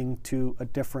appealing to a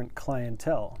different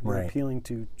clientele. You're appealing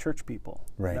to church people.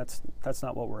 Right. That's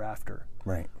not what we're after.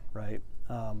 Right. Right.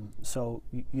 So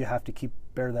you have to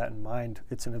bear that in mind.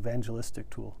 It's an evangelistic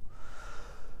tool.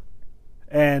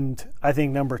 And I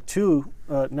think number two,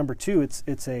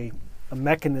 it's a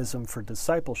mechanism for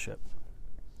discipleship,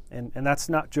 and that's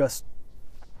not just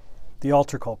the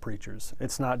altar call preachers.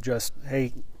 It's not just,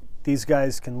 hey, these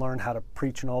guys can learn how to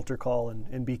preach an altar call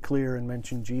and be clear and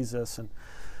mention Jesus and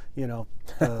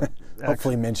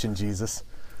hopefully mention Jesus.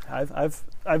 I've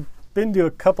been to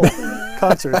a couple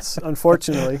concerts,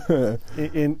 unfortunately,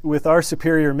 with our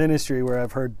superior ministry where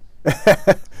I've heard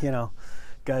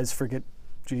guys forget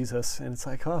Jesus, and it's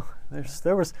like, oh,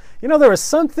 there was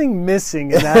something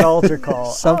missing in that altar call.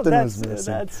 Something was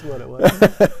missing. That's what it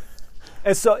was.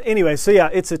 And so anyway,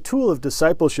 it's a tool of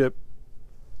discipleship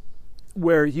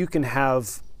where you can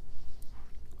have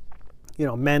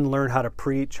men learn how to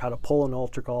preach, how to pull an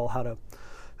altar call, how to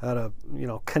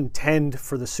contend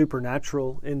for the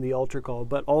supernatural in the altar call,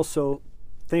 but also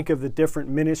think of the different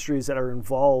ministries that are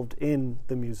involved in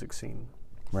the music scene.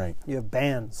 Right. You have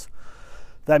bands.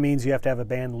 That means you have to have a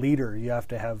band leader. You have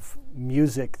to have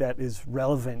music that is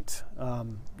relevant,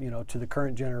 to the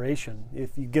current generation.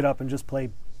 If you get up and just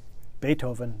play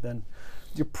Beethoven, then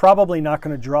you're probably not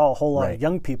going to draw a whole lot of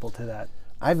young people to that.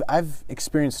 I've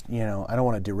experienced, I don't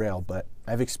want to derail, but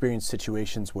I've experienced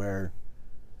situations where,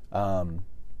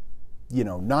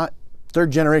 not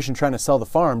third generation trying to sell the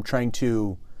farm, trying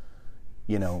to,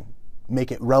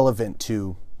 make it relevant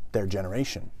to their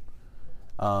generation,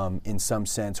 in some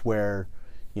sense where,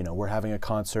 we're having a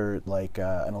concert like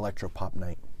an electro pop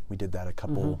night. We did that a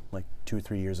couple, 2 or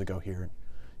 3 years ago here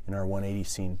in our 180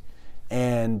 scene.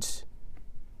 And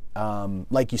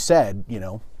like you said,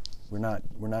 we're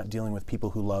not dealing with people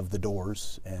who love the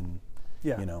Doors and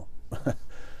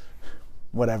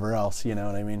whatever else, you know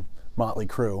what I mean? Motley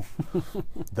Crue,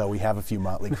 though we have a few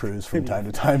Motley Crues from time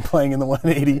to time playing in the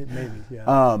 180. Maybe,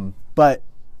 yeah. But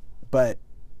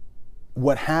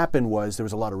what happened was there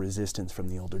was a lot of resistance from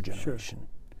the older generation. Sure.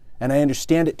 And I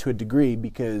understand it to a degree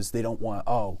because they don't want,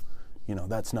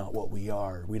 that's not what we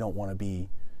are. We don't want to be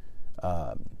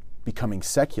becoming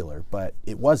secular, but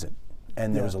it wasn't.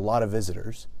 And there was a lot of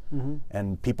visitors,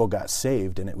 and people got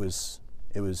saved, and it was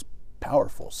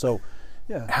powerful. So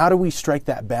how do we strike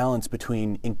that balance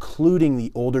between including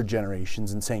the older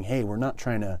generations and saying, hey, we're not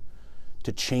trying to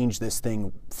change this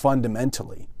thing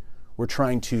fundamentally. We're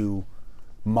trying to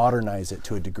modernize it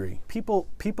to a degree. People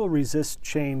resist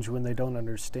change when they don't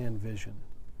understand vision,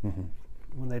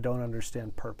 when they don't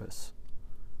understand purpose.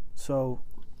 So,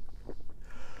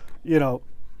 they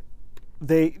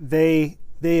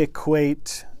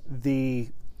equate the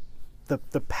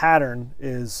pattern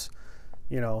is,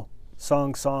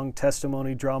 song,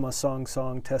 testimony, drama, song,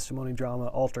 testimony, drama,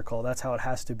 altar call. That's how it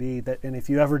has to be. And if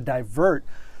you ever divert,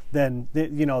 then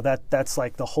that's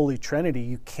like the Holy Trinity.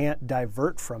 You can't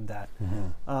divert from that.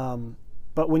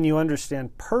 But when you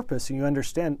understand purpose and you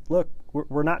understand, look,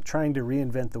 we're not trying to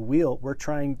reinvent the wheel. We're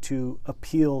trying to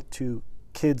appeal to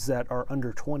kids that are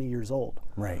under 20 years old.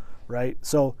 Right. Right.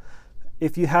 So,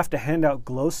 if you have to hand out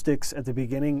glow sticks at the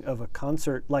beginning of a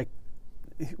concert, like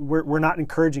we're not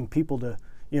encouraging people to,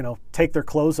 take their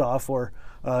clothes off, or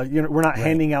we're not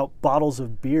handing out bottles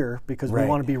of beer because we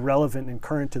want to be relevant and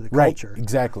current to the culture.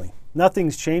 Exactly.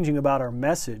 Nothing's changing about our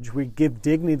message. We give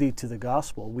dignity to the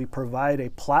gospel. We provide a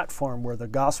platform where the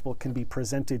gospel can be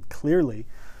presented clearly.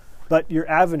 But your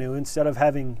avenue, instead of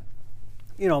having,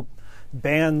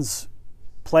 bands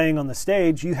playing on the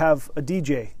stage, you have a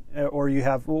DJ, or you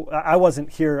have. Well, I wasn't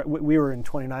here. We were in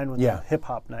 29 when the hip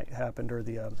hop night happened, or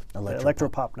the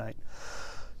electropop night.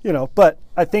 But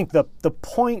I think the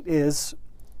point is,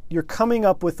 you're coming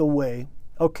up with a way.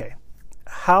 Okay,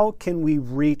 how can we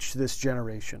reach this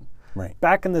generation? Right.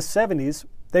 Back in the 70s,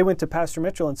 they went to Pastor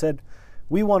Mitchell and said,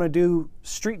 "We want to do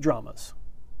street dramas."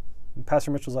 And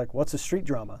Pastor Mitchell's like, "What's a street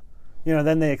drama?"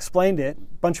 Then they explained it.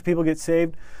 A bunch of people get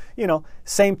saved.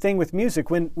 Same thing with music.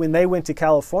 When they went to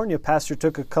California, Pastor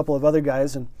took a couple of other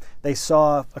guys and they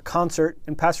saw a concert,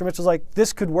 and Pastor Mitchell's like,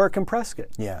 "This could work in Prescott."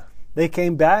 Yeah. They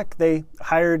came back. They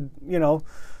hired,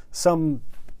 some.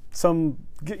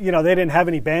 They didn't have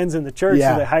any bands in the church,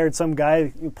 so they hired some guy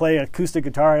who played acoustic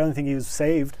guitar. I don't think he was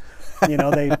saved.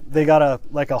 They got a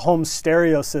home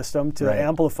stereo system to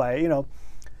amplify it.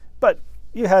 But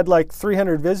you had like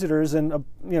 300 visitors and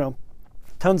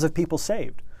tons of people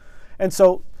saved, and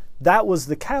so that was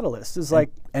the catalyst.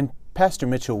 And Pastor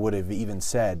Mitchell would have even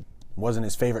said wasn't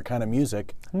his favorite kind of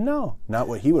music. No, not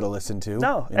what he would have listened to.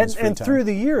 No, and through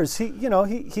the years,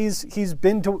 he's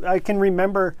been to. I can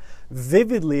remember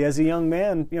vividly as a young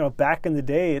man, back in the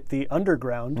day at the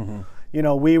Underground,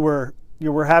 we were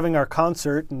having our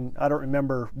concert, and I don't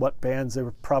remember what bands. They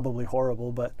were probably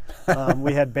horrible, but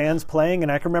we had bands playing,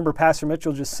 and I can remember Pastor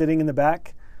Mitchell just sitting in the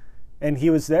back, and he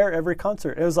was there every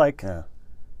concert. It was like,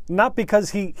 not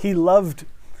because he loved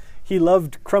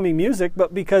crummy music,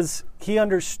 but because he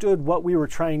understood what we were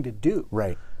trying to do.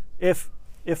 Right. If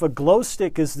a glow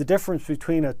stick is the difference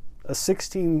between a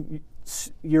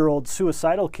 16-year-old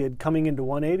suicidal kid coming into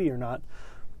 180 or not,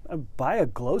 buy a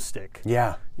glow stick.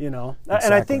 Yeah. Exactly.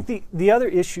 And I think the other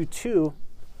issue too,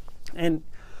 and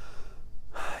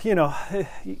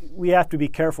we have to be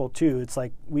careful too. It's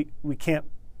like we can't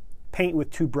paint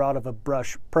with too broad of a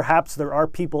brush. Perhaps there are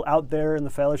people out there in the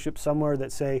fellowship somewhere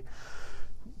that say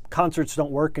concerts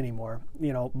don't work anymore.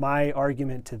 My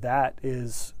argument to that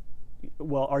is,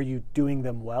 well, are you doing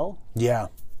them well? Yeah.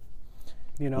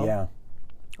 Yeah.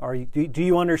 Do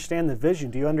you understand the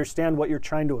vision? Do you understand what you're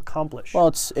trying to accomplish? Well,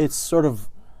 it's sort of,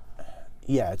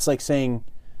 it's like saying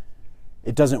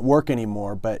it doesn't work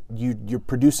anymore, but you're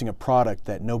producing a product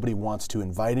that nobody wants to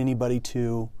invite anybody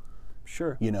to.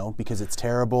 Sure. Because it's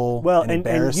terrible. Well, and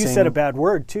you said a bad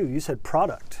word too. You said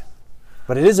product.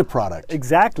 But it is a product.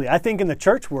 Exactly. I think in the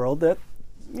church world that,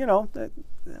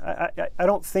 I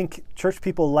don't think church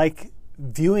people like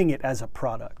viewing it as a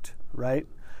product, right?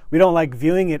 We don't like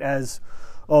viewing it as,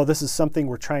 oh, this is something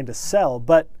we're trying to sell,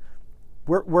 but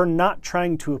we're not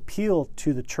trying to appeal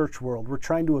to the church world. We're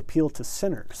trying to appeal to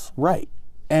sinners. Right.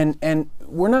 And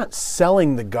we're not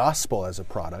selling the gospel as a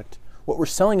product. What we're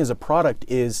selling as a product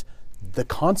is the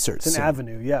concert It's an scene.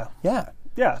 avenue, yeah. Yeah.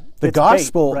 Yeah. The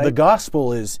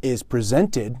gospel is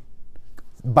presented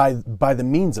by the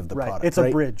means of the product. It's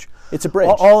a bridge. It's a bridge.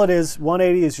 All it is,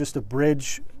 180 is just a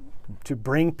bridge to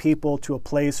bring people to a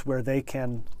place where they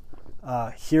can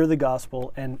hear the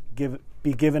gospel and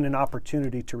be given an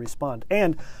opportunity to respond.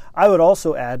 And I would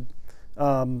also add,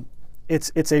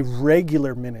 it's a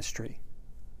regular ministry,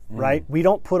 right? We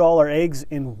don't put all our eggs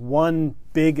in one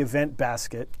big event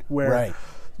basket where,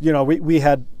 we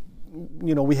had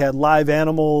live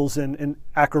animals and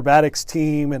acrobatics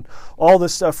team and all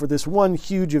this stuff for this one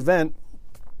huge event.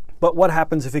 But what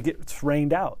happens if it gets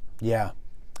rained out? Yeah.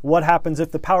 What happens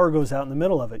if the power goes out in the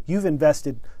middle of it? You've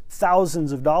invested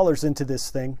thousands of dollars into this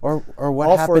thing. Or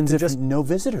what happens if no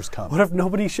visitors come? What if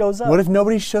nobody shows up? What if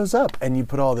nobody shows up and you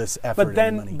put all this effort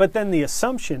and money? But then the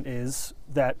assumption is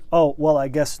that, I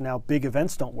guess now big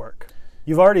events don't work.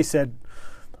 You've already said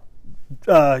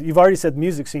the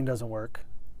music scene doesn't work.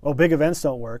 Oh, big events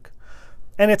don't work.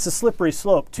 And it's a slippery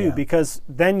slope too, because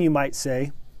then you might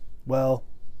say, well,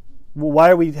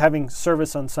 why are we having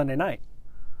service on Sunday night?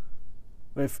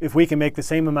 If we can make the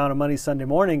same amount of money Sunday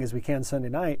morning as we can Sunday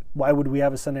night, why would we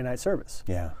have a Sunday night service?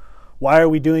 Yeah. Why are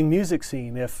we doing music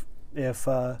scene if we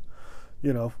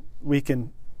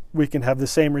can have the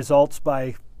same results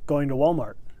by going to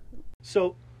Walmart?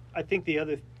 So I think the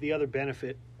other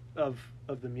benefit of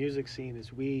the music scene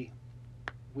is we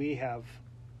have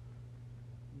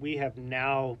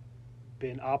now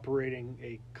been operating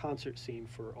a concert scene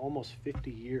for almost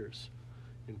 50 years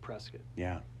in Prescott.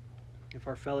 Yeah. If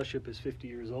our fellowship is 50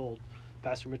 years old,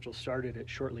 Pastor Mitchell started it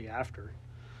shortly after.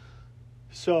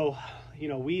 So,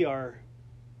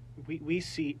 we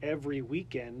see every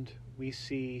weekend, we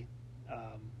see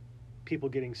people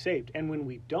getting saved. And when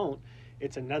we don't,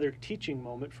 it's another teaching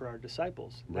moment for our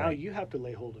disciples. Right. Now you have to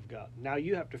lay hold of God. Now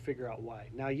you have to figure out why.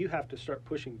 Now you have to start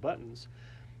pushing buttons.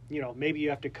 Maybe you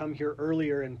have to come here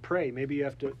earlier and pray. Maybe you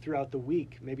have to throughout the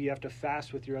week. Maybe you have to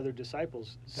fast with your other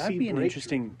disciples. That'd be an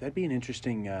interesting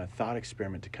thought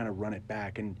experiment to kind of run it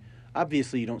back. And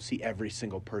obviously, you don't see every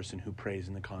single person who prays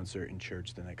in the concert in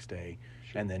church the next day,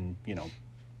 and then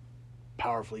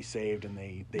powerfully saved, and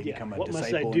they become a what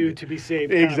disciple. What must I do to be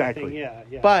saved? Exactly. Kind of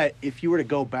thing. Yeah. But if you were to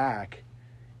go back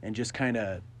and just kind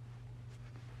of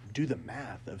do the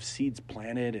math of seeds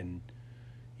planted, and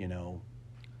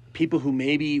people who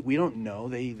maybe we don't know,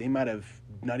 they might have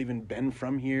not even been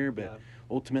from here, but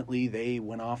ultimately they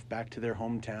went off back to their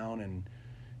hometown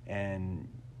and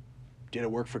did a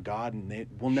work for God, and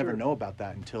we'll never know about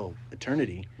that until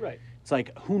eternity. Right. It's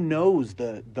like, who knows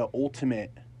the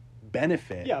ultimate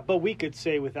benefit? Yeah, but we could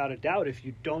say without a doubt, if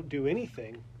you don't do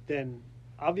anything, then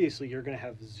obviously you're going to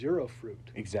have zero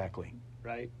fruit. Exactly.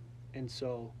 Right? And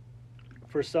so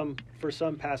for some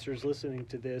pastors listening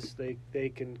to this, they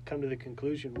can come to the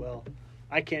conclusion, well,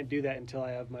 I can't do that until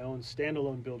I have my own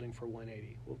standalone building for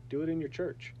 180. Well, do it in your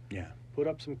church. Yeah. Put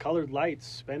up some colored lights,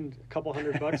 spend a couple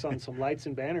 $100 on some lights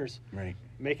and banners. Right.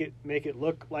 Make it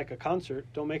look like a concert.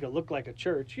 Don't make it look like a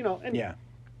church, and yeah.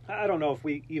 I don't know if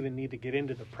we even need to get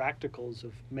into the practicals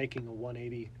of making a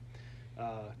 180,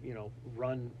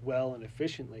 run well and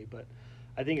efficiently, but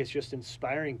I think it's just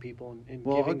inspiring people and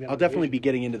giving them. I'll definitely be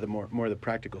getting into the more of the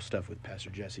practical stuff with Pastor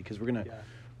Jesse, because we're gonna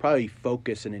probably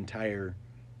focus an entire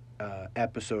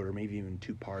episode, or maybe even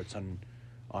 2 parts,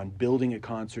 on building a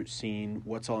concert scene,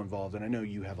 what's all involved, and I know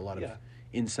you have a lot of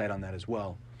insight on that as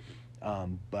well.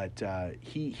 But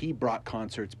he brought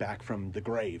concerts back from the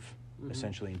grave. Mm-hmm.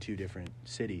 Essentially in 2 different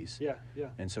cities. Yeah.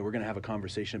 And so we're going to have a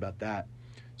conversation about that.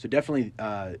 So definitely,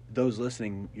 those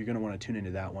listening, you're going to want to tune into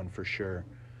that one for sure.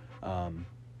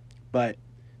 But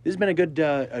this has been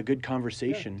a good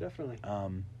conversation. Yeah, definitely.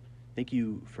 Thank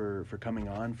you for coming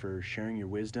on, for sharing your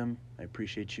wisdom. I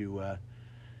appreciate you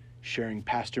sharing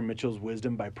Pastor Mitchell's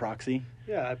wisdom by proxy.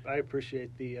 Yeah, I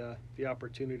appreciate the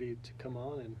opportunity to come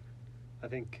on, and I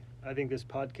think this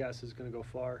podcast is going to go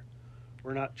far.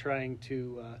 We're not trying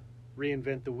to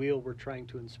reinvent the wheel. We're trying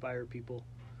to inspire people.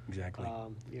 Exactly.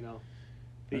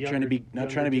 Not trying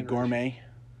to be gourmet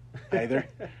either.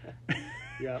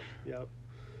 Yep.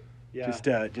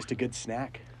 Yeah. Just a good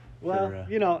snack. Well,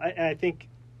 I think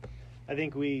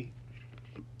we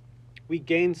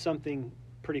gain something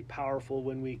pretty powerful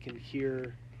when we can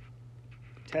hear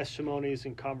testimonies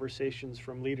and conversations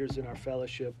from leaders in our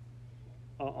fellowship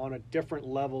on a different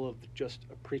level of just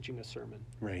preaching a sermon.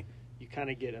 Right. You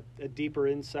kind of get a deeper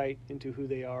insight into who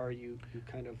they are. You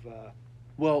kind of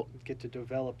get to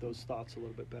develop those thoughts a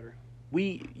little bit better.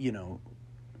 We,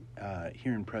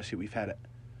 here in Prescott, we've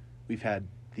had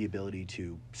the ability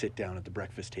to sit down at the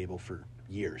breakfast table for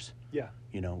years. Yeah.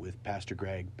 With Pastor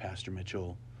Greg, Pastor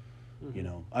Mitchell,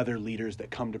 other leaders that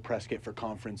come to Prescott for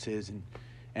conferences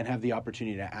and have the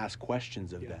opportunity to ask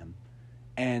questions of them.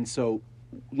 And so,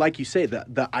 like you say,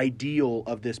 the ideal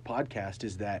of this podcast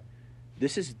is that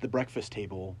this is the breakfast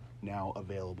table now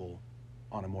available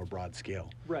on a more broad scale.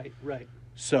 Right.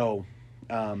 So,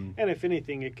 and if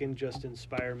anything, it can just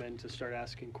inspire men to start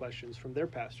asking questions from their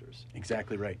pastors.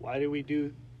 Exactly right. Why do we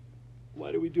do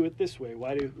it this way?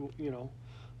 Why do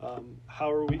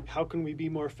how can we be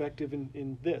more effective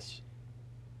in this?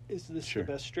 Is this the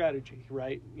best strategy,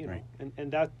 right? Right.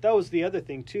 And that was the other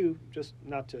thing too, just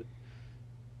not to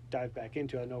dive back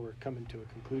into, I know we're coming to a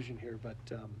conclusion here, but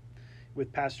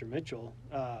with Pastor Mitchell,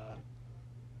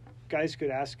 guys could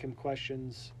ask him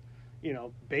questions,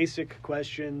 basic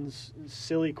questions,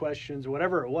 silly questions,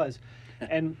 whatever it was.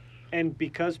 And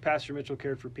because Pastor Mitchell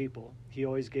cared for people, he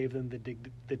always gave them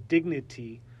the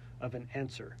dignity of an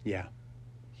answer. Yeah.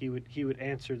 He would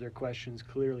answer their questions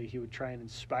clearly. He would try and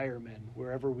inspire men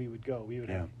wherever we would go. We would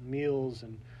have meals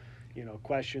and,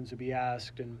 questions would be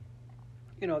asked. And,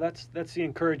 that's the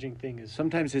encouraging thing is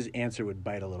sometimes his answer would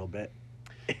bite a little bit.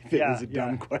 If it was a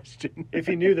dumb question. If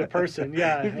he knew the person,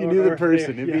 If you knew the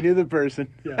person. If you knew the person.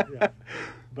 Yeah.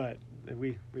 But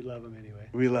we love him anyway.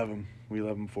 We love him. We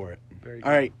love him for it. Very good.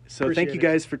 All right. So Appreciate thank you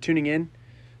guys for tuning in.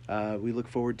 We look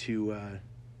forward to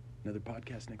another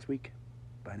podcast next week.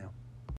 Bye now.